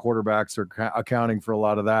receivers and quarterbacks are accounting for a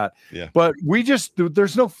lot of that. Yeah. But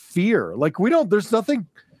there's no fear. Like there's nothing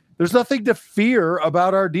to fear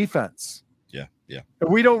about our defense. Yeah.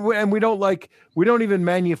 We don't even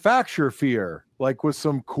manufacture fear like with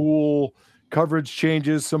some cool coverage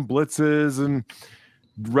changes, some blitzes and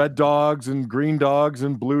red dogs and green dogs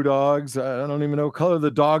and blue dogs. I don't even know what color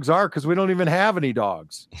the dogs are because we don't even have any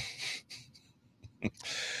dogs.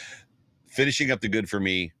 Finishing up the good for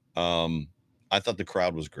me, I thought the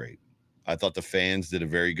crowd was great. I thought the fans did a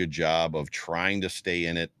very good job of trying to stay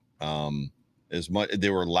in it. As much they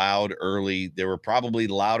were loud early. They were probably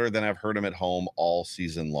louder than I've heard them at home all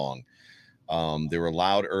season long. They were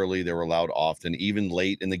loud early. They were loud often, even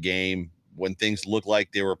late in the game. When things looked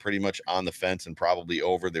like they were pretty much on the fence and probably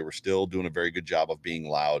over, they were still doing a very good job of being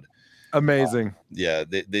loud. Amazing. Yeah,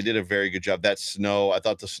 they did a very good job. That snow, I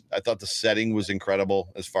thought the setting was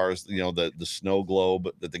incredible as far as the snow globe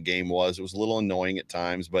that the game was. It was a little annoying at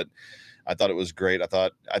times, but I thought it was great. I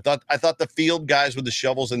thought the field guys with the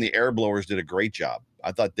shovels and the air blowers did a great job.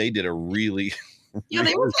 I thought they did a really yeah,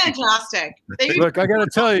 they were fantastic. Look, I got to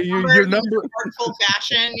tell you, your number full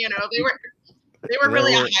fashion. They were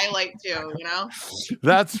really a highlight too,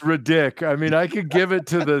 That's ridiculous. I mean, I could give it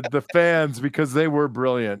to the fans because they were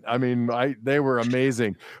brilliant. I mean, they were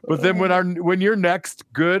amazing. But then when your next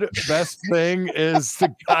best thing is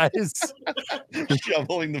the guys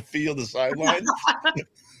shoveling the field, the sidelines.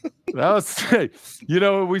 That was,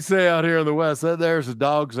 what we say out here in the West, that there's a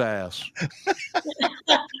dog's ass.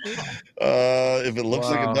 If it looks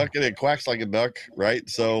like a duck and it quacks like a duck, right?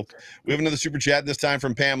 So we have another super chat this time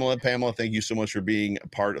from Pamela. Pamela, thank you so much for being a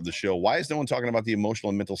part of the show. Why is no one talking about the emotional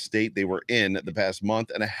and mental state they were in the past month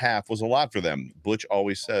and a half was a lot for them? Butch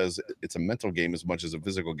always says it's a mental game as much as a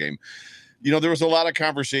physical game. There was a lot of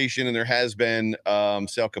conversation, and there has been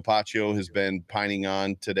Sal Capaccio has been pining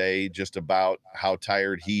on today just about how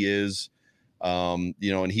tired he is. And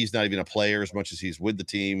he's not even a player as much as he's with the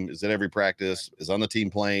team, is at every practice, is on the team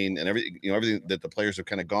plane, and everything that the players have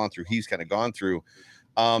kind of gone through, he's kind of gone through.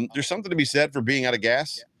 There's something to be said for being out of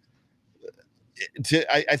gas.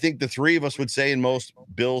 I think the three of us would say, and most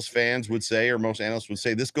Bills fans would say, or most analysts would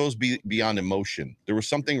say, this goes beyond emotion. There was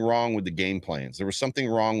something wrong with the game plans. There was something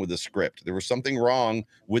wrong with the script. There was something wrong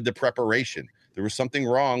with the preparation. There was something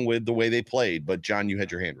wrong with the way they played. But John, you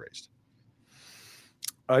had your hand raised.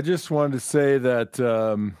 I just wanted to say that,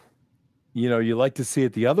 you like to see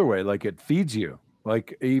it the other way. Like it feeds you.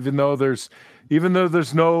 Like even though there's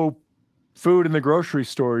no food in the grocery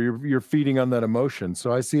store, you're feeding on that emotion.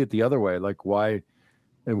 So I see it the other way. Like why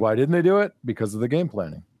didn't they do it? Because of the game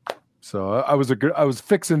planning. So I was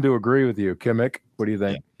fixing to agree with you, Kimmick. What do you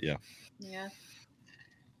think? Yeah.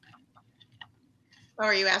 Oh,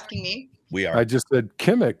 are you asking me? We are. I just said,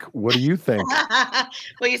 Kimmick, what do you think?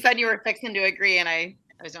 Well, you said you were fixing to agree, and I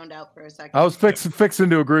zoned out for a second. I was fixing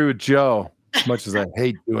to agree with Joe, as much as I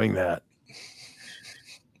hate doing that.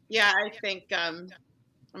 Yeah, I think I'm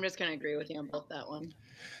just going to agree with you on both that one.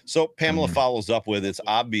 So Pamela follows up with, it's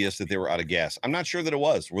obvious that they were out of gas. I'm not sure that it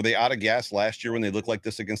was. Were they out of gas last year when they looked like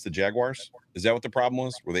this against the Jaguars? Is that what the problem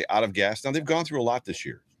was? Were they out of gas? Now, they've gone through a lot this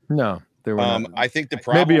year. No, they were not. I think the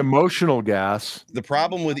problem... Maybe emotional gas. The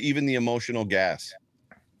problem with even the emotional gas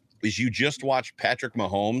is you just watched Patrick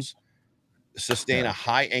Mahomes sustain a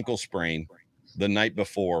high ankle sprain the night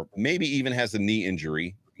before, maybe even has a knee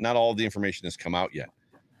injury. Not all of the information has come out yet.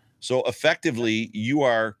 So effectively, you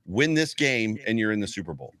win this game and you're in the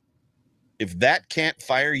Super Bowl. If that can't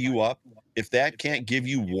fire you up, if that can't give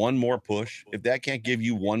you one more push, if that can't give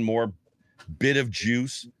you one more bit of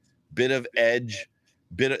juice, bit of edge,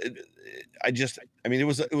 I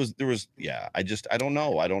don't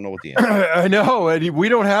know. I don't know what the answer is. I know. And we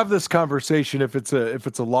don't have this conversation if it's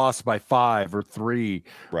a loss by 5 or 3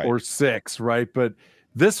 or 6, right? But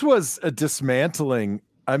this was a dismantling.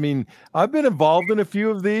 I mean, I've been involved in a few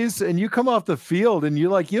of these, and you come off the field and you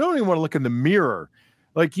don't even want to look in the mirror.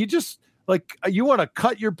 Like you just you want to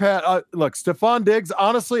cut your pad. Look, Stephon Diggs,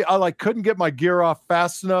 honestly, I couldn't get my gear off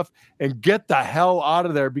fast enough and get the hell out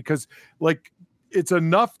of there because it's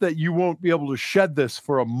enough that you won't be able to shed this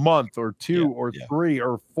for a month or two or 3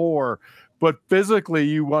 or 4. But physically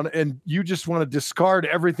you just want to discard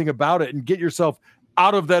everything about it and get yourself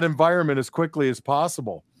out of that environment as quickly as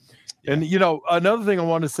possible. Yeah. And, another thing I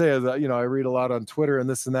want to say is that, I read a lot on Twitter and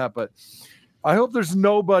this and that, but I hope there's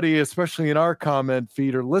nobody, especially in our comment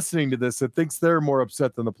feed or listening to this, that thinks they're more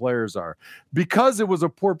upset than the players are because it was a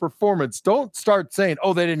poor performance. Don't start saying,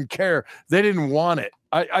 oh, they didn't care. They didn't want it.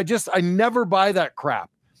 I never buy that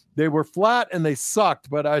crap. They were flat and they sucked,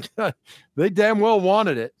 but they damn well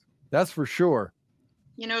wanted it. That's for sure.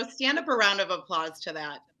 Stand up a round of applause to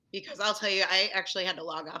that, because I'll tell you, I actually had to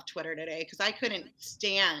log off Twitter today because I couldn't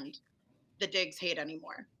stand the Diggs hate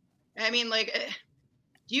anymore. I mean,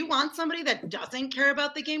 do you want somebody that doesn't care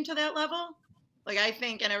about the game to that level? I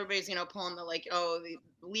think, and everybody's, pulling the the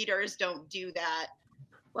leaders don't do that.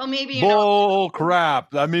 Well, maybe bull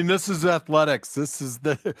crap. I mean, this is athletics.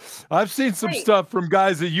 I've seen some stuff from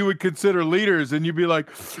guys that you would consider leaders, and you'd be like,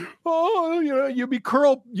 oh, you'd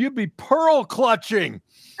be pearl clutching.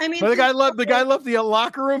 I mean, the guy left the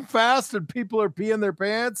locker room fast, and people are peeing their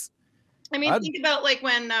pants. I mean, think about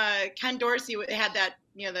when Ken Dorsey had that,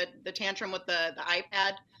 the tantrum with the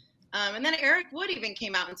iPad. And then Eric Wood even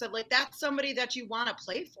came out and said, that's somebody that you want to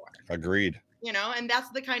play for. Agreed. And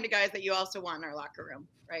that's the kind of guys that you also want in our locker room,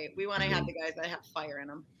 right? We want to have the guys that have fire in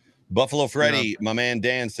them. Buffalo Freddy, my man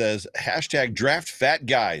Dan says, #draft fat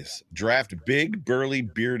guys. Draft big, burly,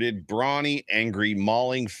 bearded, brawny, angry,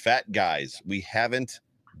 mauling fat guys. We haven't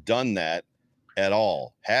done that at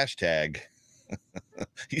all.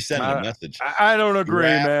 He sent a message. I don't agree,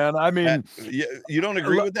 man. I mean, you don't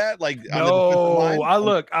agree with that? No,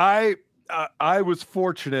 I was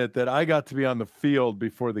fortunate that I got to be on the field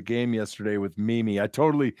before the game yesterday with Mimi. I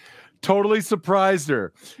totally surprised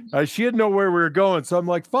her. She didn't know where we were going. So I'm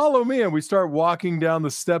like, follow me. And we start walking down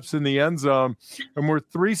the steps in the end zone. And we're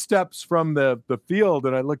 3 steps from the field.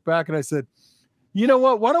 And I look back and I said, you know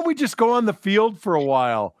what? Why don't we just go on the field for a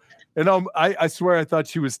while? And I swear I thought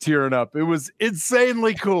she was tearing up. It was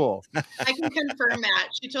insanely cool. I can confirm that.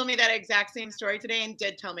 She told me that exact same story today and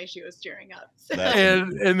did tell me she was tearing up. So.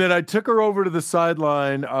 And then I took her over to the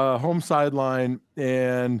sideline, home sideline,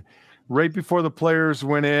 and right before the players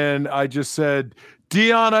went in, I just said,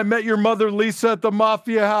 Dion, I met your mother, Lisa, at the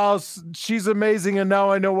Mafia House. She's amazing, and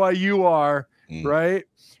now I know why you are, right?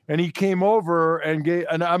 And he came over and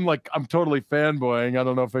I'm totally fanboying. I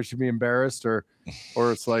don't know if I should be embarrassed or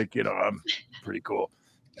it's I'm pretty cool.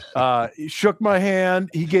 He shook my hand.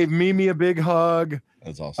 He gave Mimi a big hug.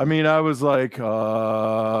 That's awesome. I mean, I was like,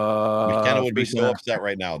 McKenna would be so upset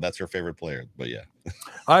right now. That's her favorite player, but yeah.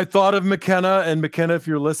 I thought of McKenna, and McKenna, if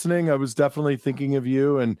you're listening, I was definitely thinking of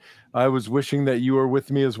you, and I was wishing that you were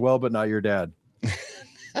with me as well, but not your dad.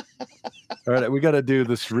 All right, we got to do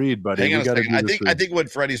this read, buddy. Hang on a second. I think what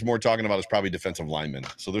Freddie's more talking about is probably defensive linemen.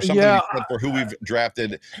 So there's something for who we've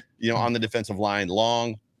drafted, on the defensive line.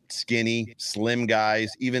 Long, skinny, slim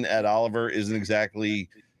guys. Even Ed Oliver isn't exactly,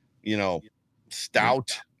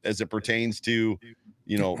 stout as it pertains to,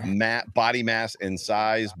 body mass and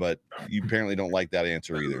size. But you apparently don't like that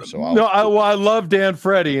answer either. So I love Dan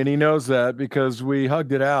Freddy, and he knows that because we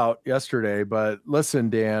hugged it out yesterday. But listen,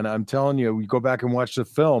 Dan, I'm telling you, we go back and watch the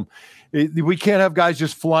film. We can't have guys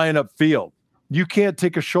just flying up field. You can't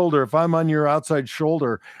take a shoulder. If I'm on your outside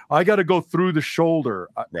shoulder, I got to go through the shoulder.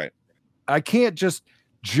 Right. I can't just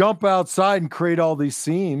jump outside and create all these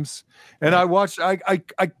seams. And I watched. I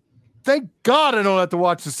thank God I don't have to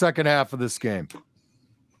watch the second half of this game.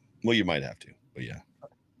 Well, you might have to, but yeah.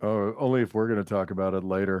 Oh, only if we're going to talk about it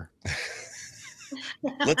later.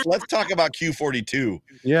 Let's talk about Q42.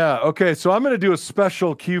 Yeah. Okay. So I'm going to do a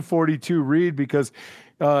special Q42 read because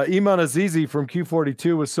Iman Azizi from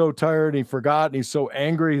Q42 was so tired and he forgot and he's so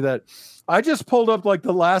angry that I just pulled up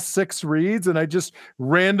the last 6 reads and I just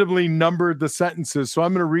randomly numbered the sentences. So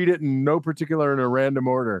I'm going to read it in no particular in a random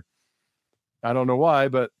order. I don't know why,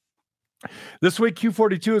 but this week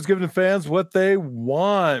Q42 is giving fans what they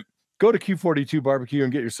want. Go to Q42 Barbecue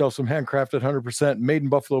and get yourself some handcrafted 100% made in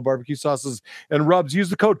Buffalo barbecue sauces and rubs. Use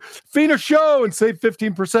the code FINA SHOW and save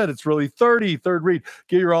 15%. It's really 30. Third read.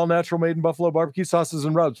 Get your all natural made in Buffalo barbecue sauces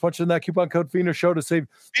and rubs. Punch in that coupon code FINA SHOW to save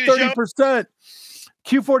 30%.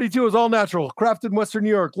 Q42 is all natural, crafted in Western New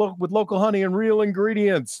York with local honey and real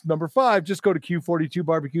ingredients. Number 5, just go to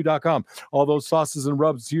Q42barbecue.com. All those sauces and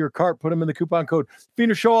rubs to your cart. Put them in the coupon code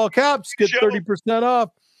FINA SHOW, all caps. Get 30% off.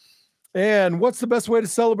 And what's the best way to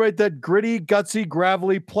celebrate that gritty, gutsy,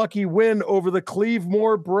 gravelly, plucky win over the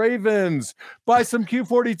Cleveland Bravens? Buy some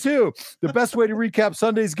Q42. The best way to recap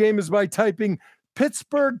Sunday's game is by typing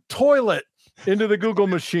Pittsburgh toilet into the Google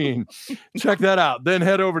machine. Check that out. Then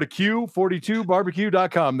head over to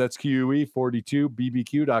Q42barbecue.com. That's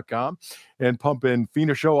QE42BBQ.com and pump in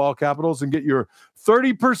Fina Show, all capitals, and get your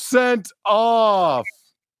 30% off.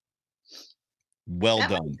 Well that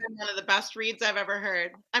done. was one of the best reads I've ever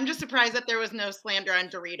heard. I'm just surprised that there was no slander on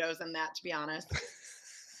Doritos in that, to be honest.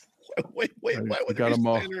 Wait. Why would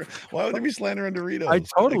there be slander on Doritos? I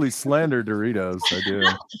totally slander Doritos. I do.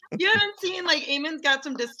 You haven't seen, like, Eamon's got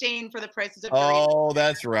some disdain for the prices of Doritos. Oh,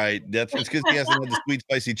 that's right. It's because he hasn't had the sweet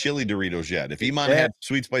spicy chili Doritos yet. If Eamon had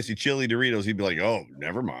sweet spicy chili Doritos, he'd be like, "Oh,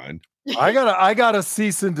 never mind." I got a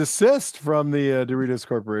cease and desist from the Doritos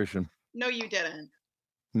Corporation. No, you didn't.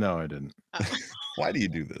 No, I didn't. Why do you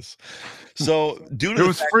do this? So due to it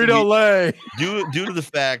was Frito-Lay. Due to the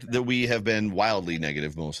fact that we have been wildly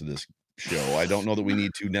negative most of this show, I don't know that we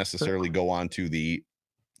need to necessarily go on to the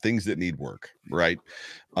things that need work, right?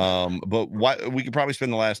 But we could probably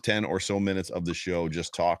spend the last 10 or so minutes of the show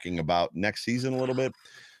just talking about next season a little bit.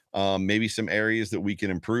 Maybe some areas that we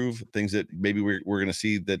can improve, things that maybe we're going to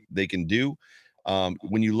see that they can do.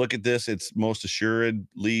 When you look at this, it's most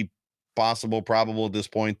assuredly probable at this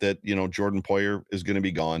point that, Jordan Poyer is going to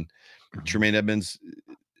be gone. Tremaine Edmonds,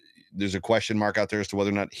 there's a question mark out there as to whether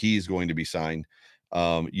or not he's going to be signed.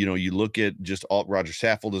 You look at just all Roger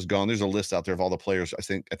Saffold is gone. There's a list out there of all the players. I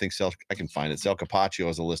think I can find it. Sal Capaccio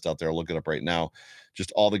has a list out there. I'll look it up right now.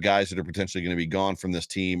 Just all the guys that are potentially going to be gone from this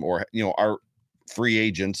team, or, are free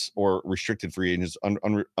agents or restricted free agents,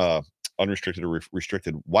 unrestricted or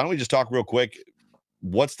restricted. Why don't we just talk real quick?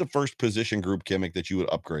 What's the first position group, Kimmick, that you would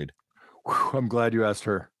upgrade? I'm glad you asked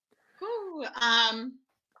her. Ooh,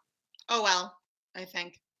 I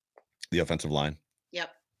think the offensive line.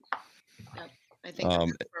 Yep. I think.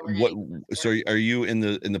 So are you in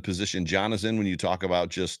the position John is in when you talk about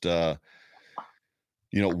just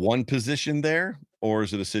one position there, or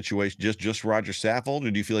is it a situation just Roger Saffold,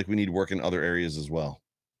 or do you feel like we need work in other areas as well?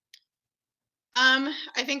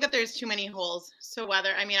 I think that there's too many holes. So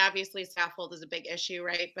obviously Saffold is a big issue,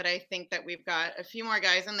 right? But I think that we've got a few more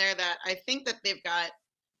guys in there that I think that they've got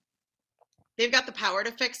the power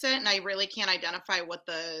to fix it. And I really can't identify what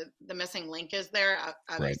the missing link is there,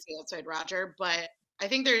 obviously outside Roger. But I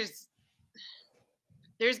think there's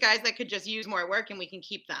guys that could just use more work and we can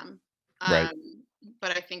keep them. But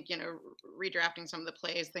I think, redrafting some of the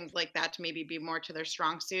plays, things like that, to maybe be more to their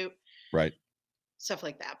strong suit. Right. Stuff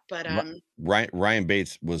like that. But Ryan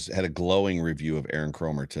Bates had a glowing review of Aaron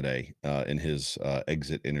Kromer today in his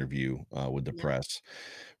exit interview with the press,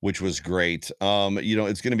 which was great.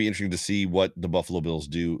 It's going to be interesting to see what the Buffalo Bills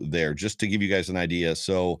do there. Just to give you guys an idea,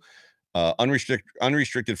 so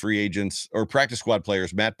unrestricted free agents or practice squad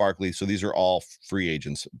players, Matt Barkley. So these are all free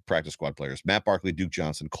agents, practice squad players. Matt Barkley, Duke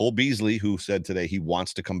Johnson, Cole Beasley, who said today he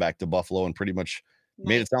wants to come back to Buffalo and pretty much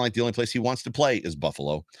made it sound like the only place he wants to play is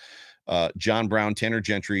Buffalo. John Brown, Tanner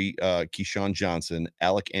Gentry, Keyshawn Johnson,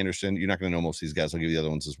 Alec Anderson. You're not going to know most of these guys. I'll give you the other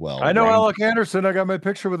ones as well. I know Alec Anderson. I got my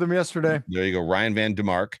picture with him yesterday. There you go. Ryan Van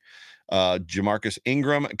DeMark, Jamarcus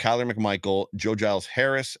Ingram, Kyler McMichael, Joe Giles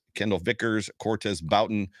Harris, Kendall Vickers, Cortez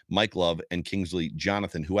Boughton, Mike Love, and Kingsley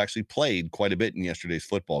Jonathan, who actually played quite a bit in yesterday's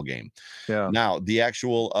football game. Yeah. Now, the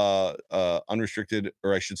actual unrestricted,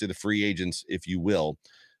 or I should say the free agents, if you will,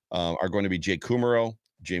 are going to be Jake Kumaro,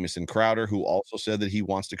 Jamison Crowder, who also said that he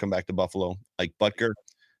wants to come back to Buffalo, Ike Butker,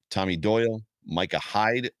 Tommy Doyle, Micah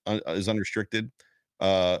Hyde is unrestricted.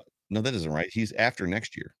 No, that isn't right. He's after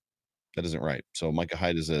next year. That isn't right. So Micah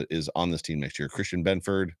Hyde is on this team next year. Christian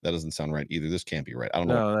Benford, that doesn't sound right either. This can't be right. I don't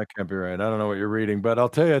know. No, that can't be right. I don't know what you're reading, but I'll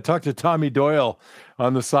tell you, I talked to Tommy Doyle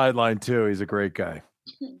on the sideline too. He's a great guy.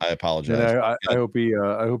 I apologize. I hope he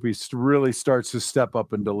really starts to step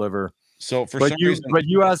up and deliver. So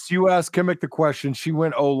you asked Kimmick the question. She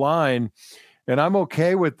went O-line, and I'm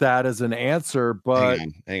okay with that as an answer. But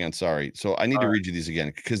hang on, sorry. So I need to read you these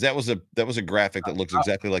again, because that was a graphic that looks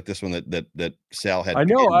exactly like this one that Sal had. I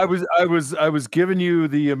know. I was giving you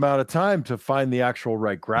the amount of time to find the actual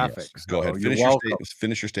right graphic. Yes. Go ahead.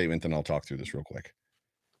 Finish your statement, then I'll talk through this real quick.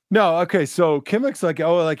 No, okay. So Kimmick's like,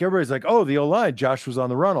 everybody's like, the O-line, Josh was on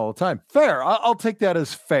the run all the time. Fair. I'll take that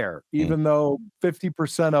as fair, even though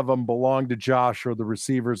 50% of them belong to Josh or the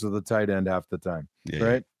receivers or the tight end half the time. Yeah,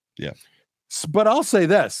 right? Yeah. But I'll say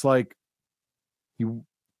this, like, you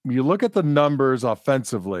look at the numbers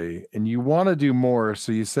offensively and you want to do more.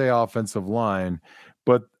 So you say offensive line,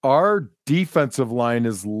 but our defensive line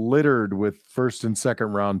is littered with first and second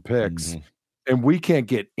round picks, and we can't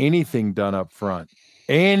get anything done up front.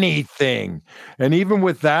 anything. And even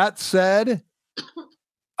with that said,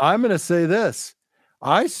 I'm going to say this.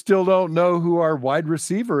 I still don't know who our wide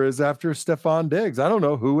receiver is after Stephon Diggs. I don't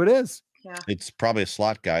know who it is. Yeah. It's probably a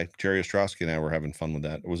slot guy. Jerry Ostrowski and I were having fun with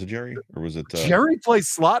that. Was it Jerry or was it Jerry plays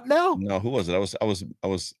slot now? No, who was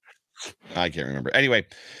it? I can't remember. Anyway,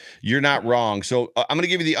 you're not wrong. So I'm going to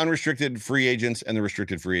give you the unrestricted free agents and the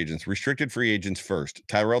restricted free agents. Restricted free agents first.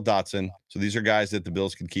 Tyrell Dotson. So these are guys that the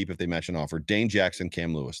Bills can keep if they match an offer. Dane Jackson,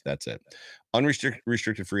 Cam Lewis. That's it.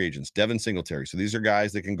 Unrestricted free agents. Devin Singletary. So these are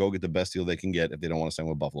guys that can go get the best deal they can get if they don't want to sign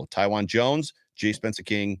with Buffalo. Tywan Jones, Jay Spencer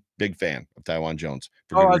King. Big fan of Tywan Jones.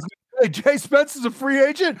 Jay Spence is a free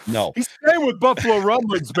agent? No. He's staying with Buffalo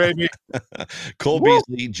Rumblings, baby. Cole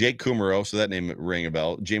Beasley, Jake Kummerow, so that name rang a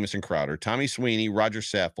bell. Jamison Crowder, Tommy Sweeney, Roger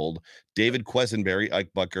Saffold, David Quesenberry,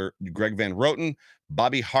 Ike Bucker, Greg Van Roten,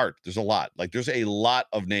 Bobby Hart. There's a lot. There's a lot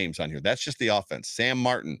of names on here. That's just the offense. Sam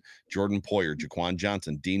Martin, Jordan Poyer, Jaquan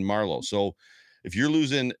Johnson, Dean Marlowe. So if you're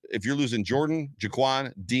losing Jordan,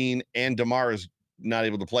 Jaquan, Dean, and DeMar is not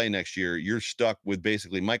able to play next year, you're stuck with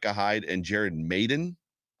basically Micah Hyde and Jared Maiden.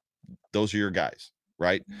 Those are your guys,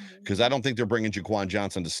 right? Because I don't think they're bringing Jaquan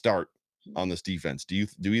Johnson to start on this defense. Do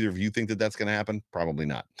either of you think that that's going to happen? Probably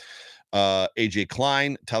not. AJ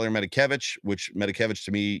Klein, Tyler Medikevich, which Medikevich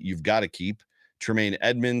to me, you've got to keep. Tremaine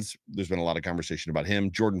Edmonds, there's been a lot of conversation about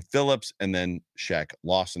him. Jordan Phillips, and then Shaq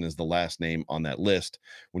Lawson is the last name on that list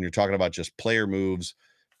when you're talking about just player moves.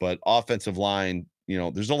 But offensive line,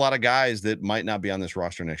 there's a lot of guys that might not be on this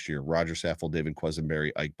roster next year. Roger Saffold, David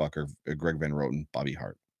Quesenberry, Ike Bucker, Greg Van Roten, Bobby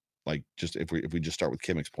Hart. Just if we just start with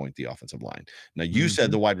Kimmick's point, the offensive line. Now you said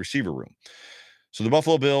the wide receiver room. So the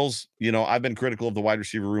Buffalo Bills, I've been critical of the wide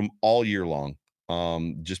receiver room all year long,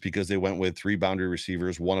 just because they went with 3 boundary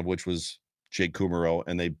receivers, one of which was Jake Kummerow,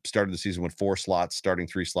 and they started the season with 4 slots, starting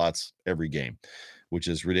 3 slots every game, which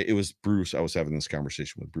is ridiculous. It was Bruce. I was having this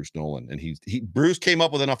conversation with Bruce Nolan, and Bruce came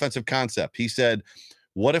up with an offensive concept. He said,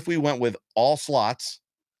 "What if we went with all slots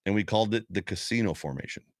and we called it the casino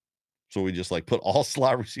formation?" So we just put all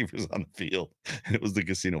slot receivers on the field, and it was the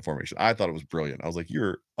casino formation. I thought it was brilliant. I was like,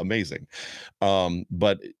 "You're amazing."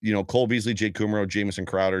 But Cole Beasley, Jake Kummerow, Jamison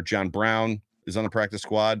Crowder, John Brown is on the practice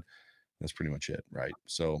squad. That's pretty much it, right?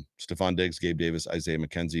 So Stephon Diggs, Gabe Davis, Isaiah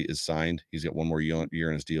McKenzie is signed. He's got one more year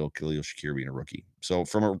in his deal. Khalil Shakir being a rookie. So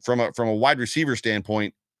from a wide receiver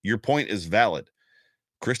standpoint, your point is valid.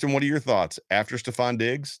 Kristen, what are your thoughts after Stephon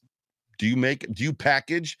Diggs? Do you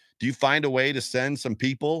package? Do you find a way to send some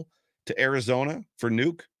people to Arizona for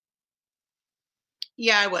Nuke?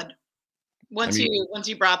 Yeah, I would. Once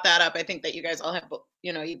you brought that up, I think that you guys all have,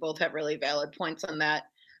 you both have really valid points on that.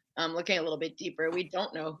 Looking a little bit deeper, we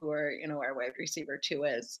don't know who our wide receiver 2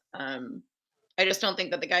 is. I just don't think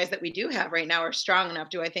that the guys that we do have right now are strong enough.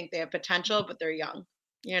 Do I think they have potential, but they're young,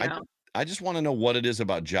 I just want to know what it is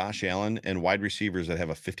about Josh Allen and wide receivers that have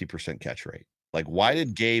a 50% catch rate. Why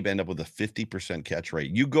did Gabe end up with a 50% catch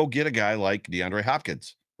rate? You go get a guy like DeAndre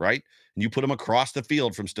Hopkins, right? And you put him across the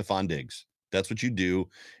field from Stephon Diggs. That's what you do.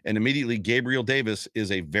 And immediately Gabriel Davis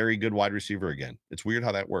is a very good wide receiver again. It's weird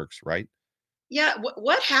how that works, right? Yeah.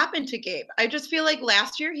 What happened to Gabe? I just feel like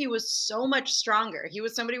last year he was so much stronger. He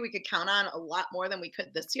was somebody we could count on a lot more than we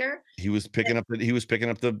could this year. He was picking up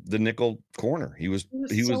the nickel corner.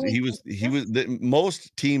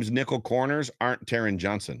 Most teams' nickel corners aren't Taron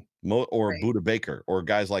Johnson or right. Budda Baker or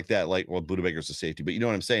guys like that. Budda Baker's a safety, but you know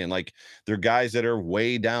what I'm saying? They're guys that are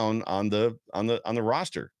way down on the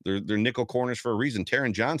roster. They're nickel corners for a reason.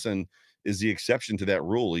 Taron Johnson is the exception to that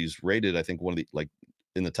rule. He's rated, I think, one of the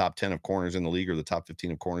in the top 10 of corners in the league or the top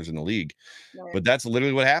 15 of corners in the league. Right. But that's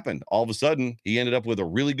literally what happened. All of a sudden, he ended up with a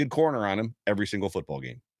really good corner on him every single football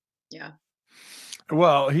game. Yeah.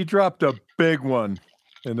 Well, he dropped a big one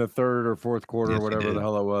in the 3rd or 4th quarter, yes, whatever the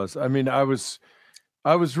hell it was. I mean, I was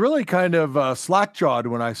really kind of slack-jawed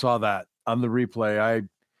when I saw that on the replay. I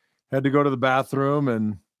had to go to the bathroom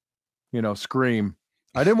and, scream.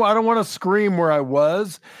 I don't want to scream where I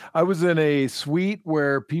was. I was in a suite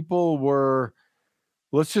where people were,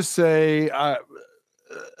 let's just say,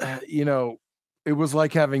 it was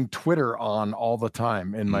like having Twitter on all the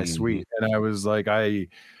time in my suite. And I was like, I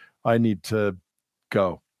need to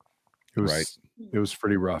go. It was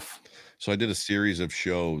pretty rough. So I did a series of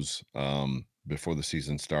shows before the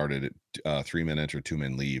season started at 3 men enter, 2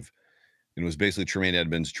 men leave. And it was basically Tremaine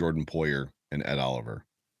Edmonds, Jordan Poyer, and Ed Oliver.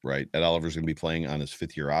 Right. Ed Oliver's going to be playing on his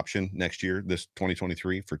 5th year option next year, this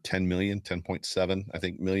 2023, for $10.7 I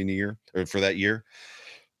think million a year, or for that year.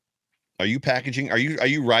 Are you packaging? Are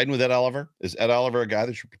you riding with Ed Oliver? Is Ed Oliver a guy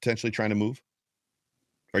that you're potentially trying to move?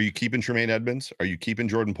 Are you keeping Tremaine Edmonds? Are you keeping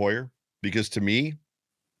Jordan Poyer? Because to me,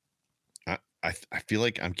 I feel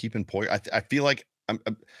like I'm keeping Poyer. I feel like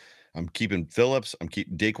I'm keeping Phillips. I'm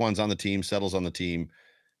keeping Daquan's on the team, Settle's on the team.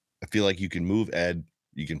 I feel like you can move Ed.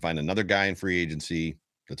 You can find another guy in free agency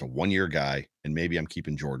that's a 1-year guy, and maybe I'm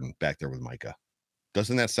keeping Jordan back there with Micah.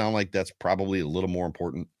 Doesn't that sound like that's probably a little more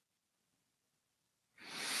important?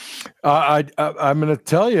 I'm going to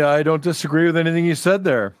tell you, I don't disagree with anything you said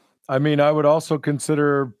there. I mean, I would also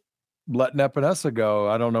consider letting Epinesa go.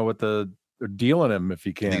 I don't know what they're dealing him if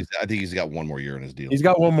he can. I think he's got 1 more year in his deal. He's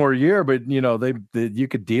got 1 more year, but you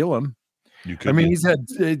could deal him. You could.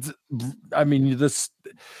 I mean,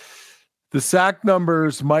 the sack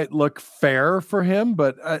numbers might look fair for him,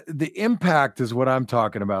 but the impact is what I'm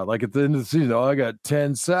talking about. Like at the end of the season, I got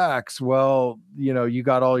 10 sacks. Well, you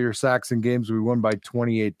got all your sacks in games we won by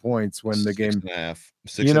 28 points when the game.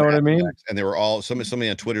 6.5. You know what I mean? Sacks. And they were all somebody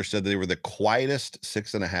on Twitter said they were the quietest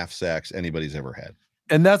 6.5 sacks anybody's ever had.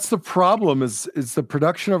 And that's the problem is the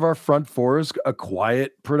production of our front four is a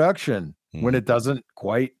quiet production when it doesn't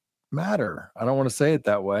quite matter. I don't want to say it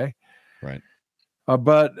that way. Right.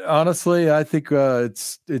 But honestly, I think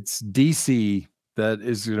it's DC that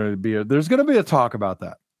is going to be there's going to be a talk about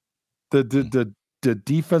that. The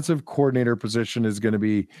defensive coordinator position is going to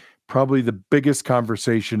be probably the biggest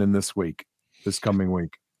conversation in this coming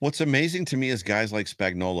week. What's amazing to me is guys like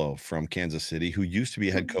Spagnuolo from Kansas City, who used to be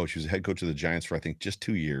a head coach. He was a head coach of the Giants for, I think, just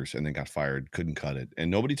 2 years and then got fired, couldn't cut it. And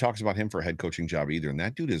nobody talks about him for a head coaching job either. And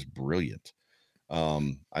that dude is brilliant.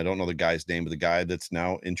 I don't know the guy's name, but the guy that's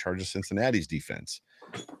now in charge of Cincinnati's defense.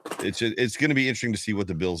 It's going to be interesting to see what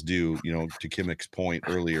the Bills do, to Kimmick's point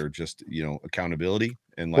earlier, just, accountability.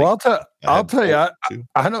 And I'll tell you,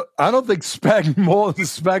 I don't think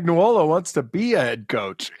Spagnuolo wants to be a head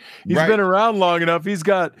coach. He's been around long enough. He's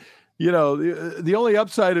got, the only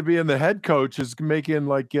upside of being the head coach is making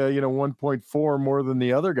 1.4 more than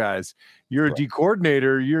the other guys. You're a D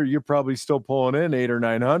coordinator. You're probably still pulling in 800 or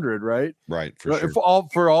 900, right? Right. For sure.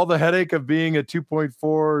 For all the headache of being a 2.4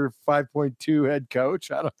 or 5.2 head coach.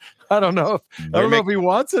 I don't know if he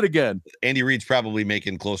wants it again. Andy Reid's probably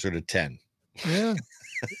making closer to 10. Yeah.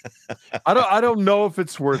 I don't know if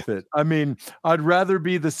it's worth it. I mean, I'd rather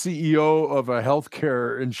be the CEO of a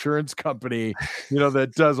healthcare insurance company,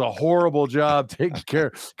 that does a horrible job taking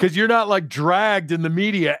care, because you're not dragged in the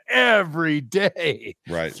media every day.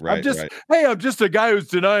 Right. Hey, I'm just a guy who's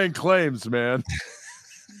denying claims, man.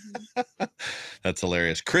 That's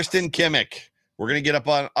hilarious. Kristen Kimmick, we're gonna get up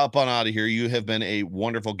on out of here. You have been a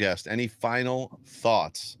wonderful guest. Any final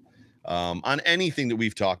thoughts on anything that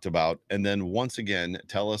we've talked about? And then once again,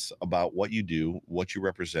 tell us about what you do, what you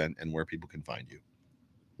represent, and where people can find you.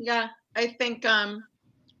 Yeah, I think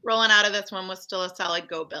rolling out of this one was still a solid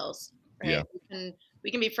go Bills. Right? Yeah. We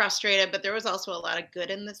can be frustrated, but there was also a lot of good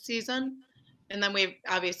in this season. And then we've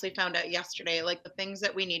obviously found out yesterday, the things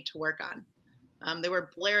that we need to work on. They were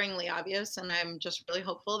blaringly obvious, and I'm just really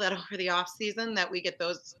hopeful that over the off season that we get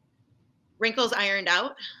those wrinkles ironed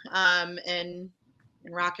out and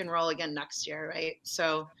rock and roll again next year, right?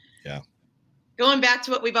 So yeah, going back to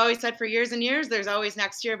what we've always said for years and years, there's always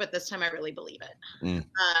next year, but this time I really believe it. So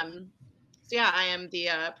yeah, I am the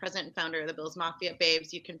president and founder of the Bills Mafia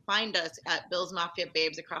Babes. You can find us at Bills Mafia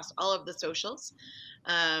Babes across all of the socials,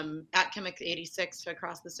 at Kimmick86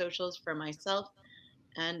 across the socials for myself.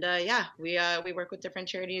 And we work with different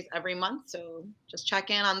charities every month. So just check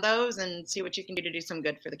in on those and see what you can do to do some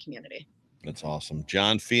good for the community. That's awesome.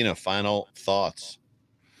 John Fina, final thoughts.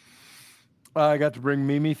 I got to bring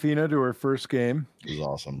Mimi Fina to her first game. It was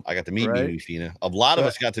awesome. I got to meet Mimi Fina. A lot of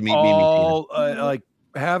us got to meet Mimi Fina.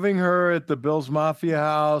 Having her at the Bills Mafia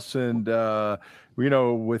house and,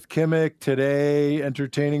 with Kimmick today,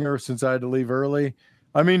 entertaining her since I had to leave early.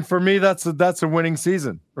 I mean, for me, that's a winning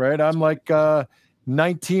season, right? I'm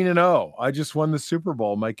 19-0. I just won the Super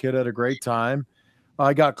Bowl. My kid had a great time.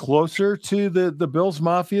 I got closer to the Bills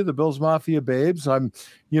Mafia, the Bills Mafia Babes. I'm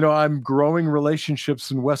growing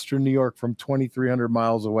relationships in Western New York from 2,300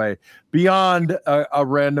 miles away, beyond a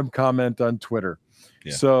random comment on Twitter.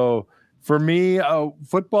 Yeah. So for me,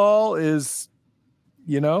 football is,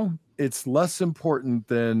 it's less important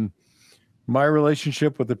than my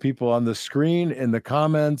relationship with the people on the screen, in the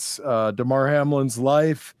comments, Damar Hamlin's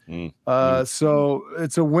life. So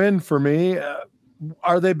it's a win for me.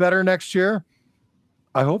 Are they better next year?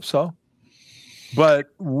 I hope so. But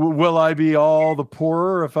will I be all the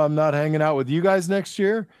poorer if I'm not hanging out with you guys next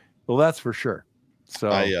year? Well, that's for sure. So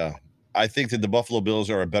I think that the Buffalo Bills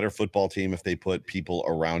are a better football team if they put people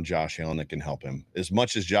around Josh Allen that can help him. As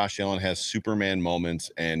much as Josh Allen has Superman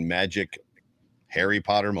moments and magic Harry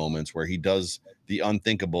Potter moments where he does the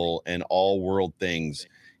unthinkable and all world things,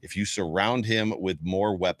 if you surround him with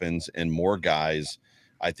more weapons and more guys,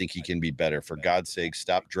 I think he can be better. For God's sake,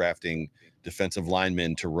 stop drafting defensive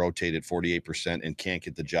linemen to rotate at 48% and can't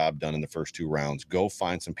get the job done in the first 2 rounds. Go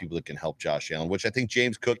find some people that can help Josh Allen, which I think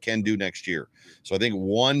James Cook can do next year. So I think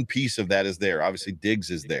one piece of that is there. Obviously, Diggs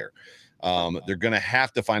is there. They're going to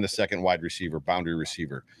have to find a second wide receiver, boundary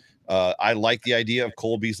receiver. I like the idea of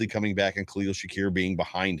Cole Beasley coming back and Khalil Shakir being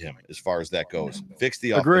behind him as far as that goes. Fix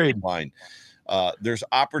the offensive line. There's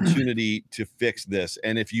opportunity to fix this.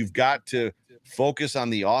 And if you've got to focus on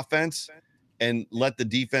the offense and let the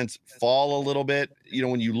defense fall a little bit,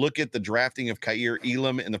 when you look at the drafting of Kaiir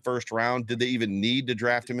Elam in the first round, did they even need to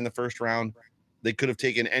draft him in the first round? They could have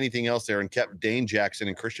taken anything else there and kept Dane Jackson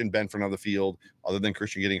and Christian Benford on the field, other than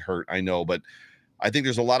Christian getting hurt. I know, but I think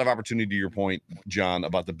there's a lot of opportunity, to your point, John,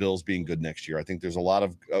 about the Bills being good next year. I think there's a lot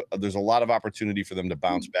of opportunity for them to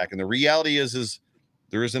bounce back. And the reality is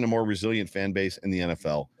there isn't a more resilient fan base in the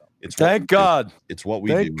NFL. Thank God. It's what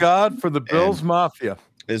we do. Thank God for the Bills Mafia.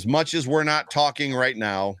 As much as we're not talking right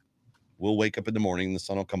now, we'll wake up in the morning, the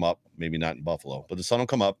sun will come up. Maybe not in Buffalo, but the sun will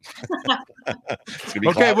come up.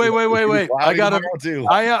 Okay, wait.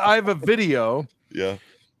 I have a video. Yeah.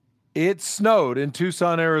 It snowed in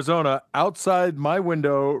Tucson, Arizona, outside my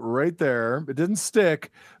window right there. It didn't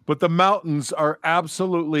stick, but the mountains are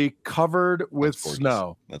absolutely covered with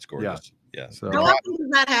snow. That's gorgeous. Yeah. So, how often does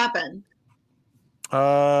that happen?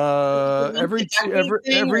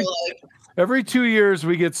 Every 2 years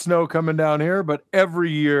we get snow coming down here, but every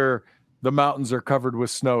year the mountains are covered with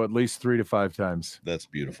snow at least 3 to 5 times. That's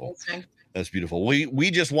beautiful. That's beautiful.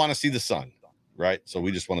 We just want to see the sun, right? So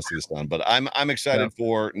we just want to see the sun. But I'm excited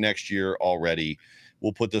for next year already.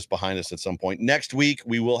 We'll put this behind us at some point. Next week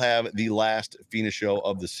we will have the last FINA show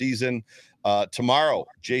of the season. Tomorrow,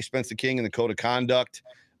 Jay Spence the King and the Code of Conduct.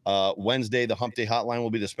 Wednesday, the Hump Day Hotline will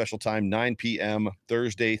be the special time, 9 p.m.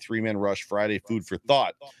 Thursday, 3-Man Rush. Friday, Food for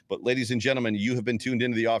Thought. But ladies and gentlemen, you have been tuned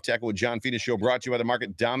into the Off Tackle with John Fina show, brought to you by the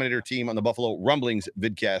Market Dominator team on the Buffalo Rumblings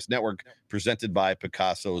Vidcast Network, presented by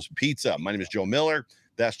Picasso's Pizza. My name is Joe Miller.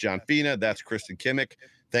 That's John Fina. That's Kristen Kimmick.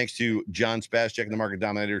 Thanks to John Spaschek and the Market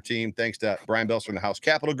Dominator team. Thanks to Brian Belser and the House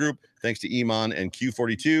Capital Group. Thanks to Iman and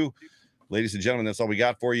Q42. Ladies and gentlemen, that's all we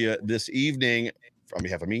got for you this evening. On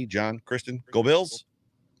behalf of me, John, Kristen, go Bills.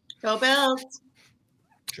 Go Bills.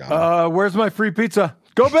 Where's my free pizza?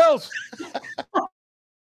 Go Bills.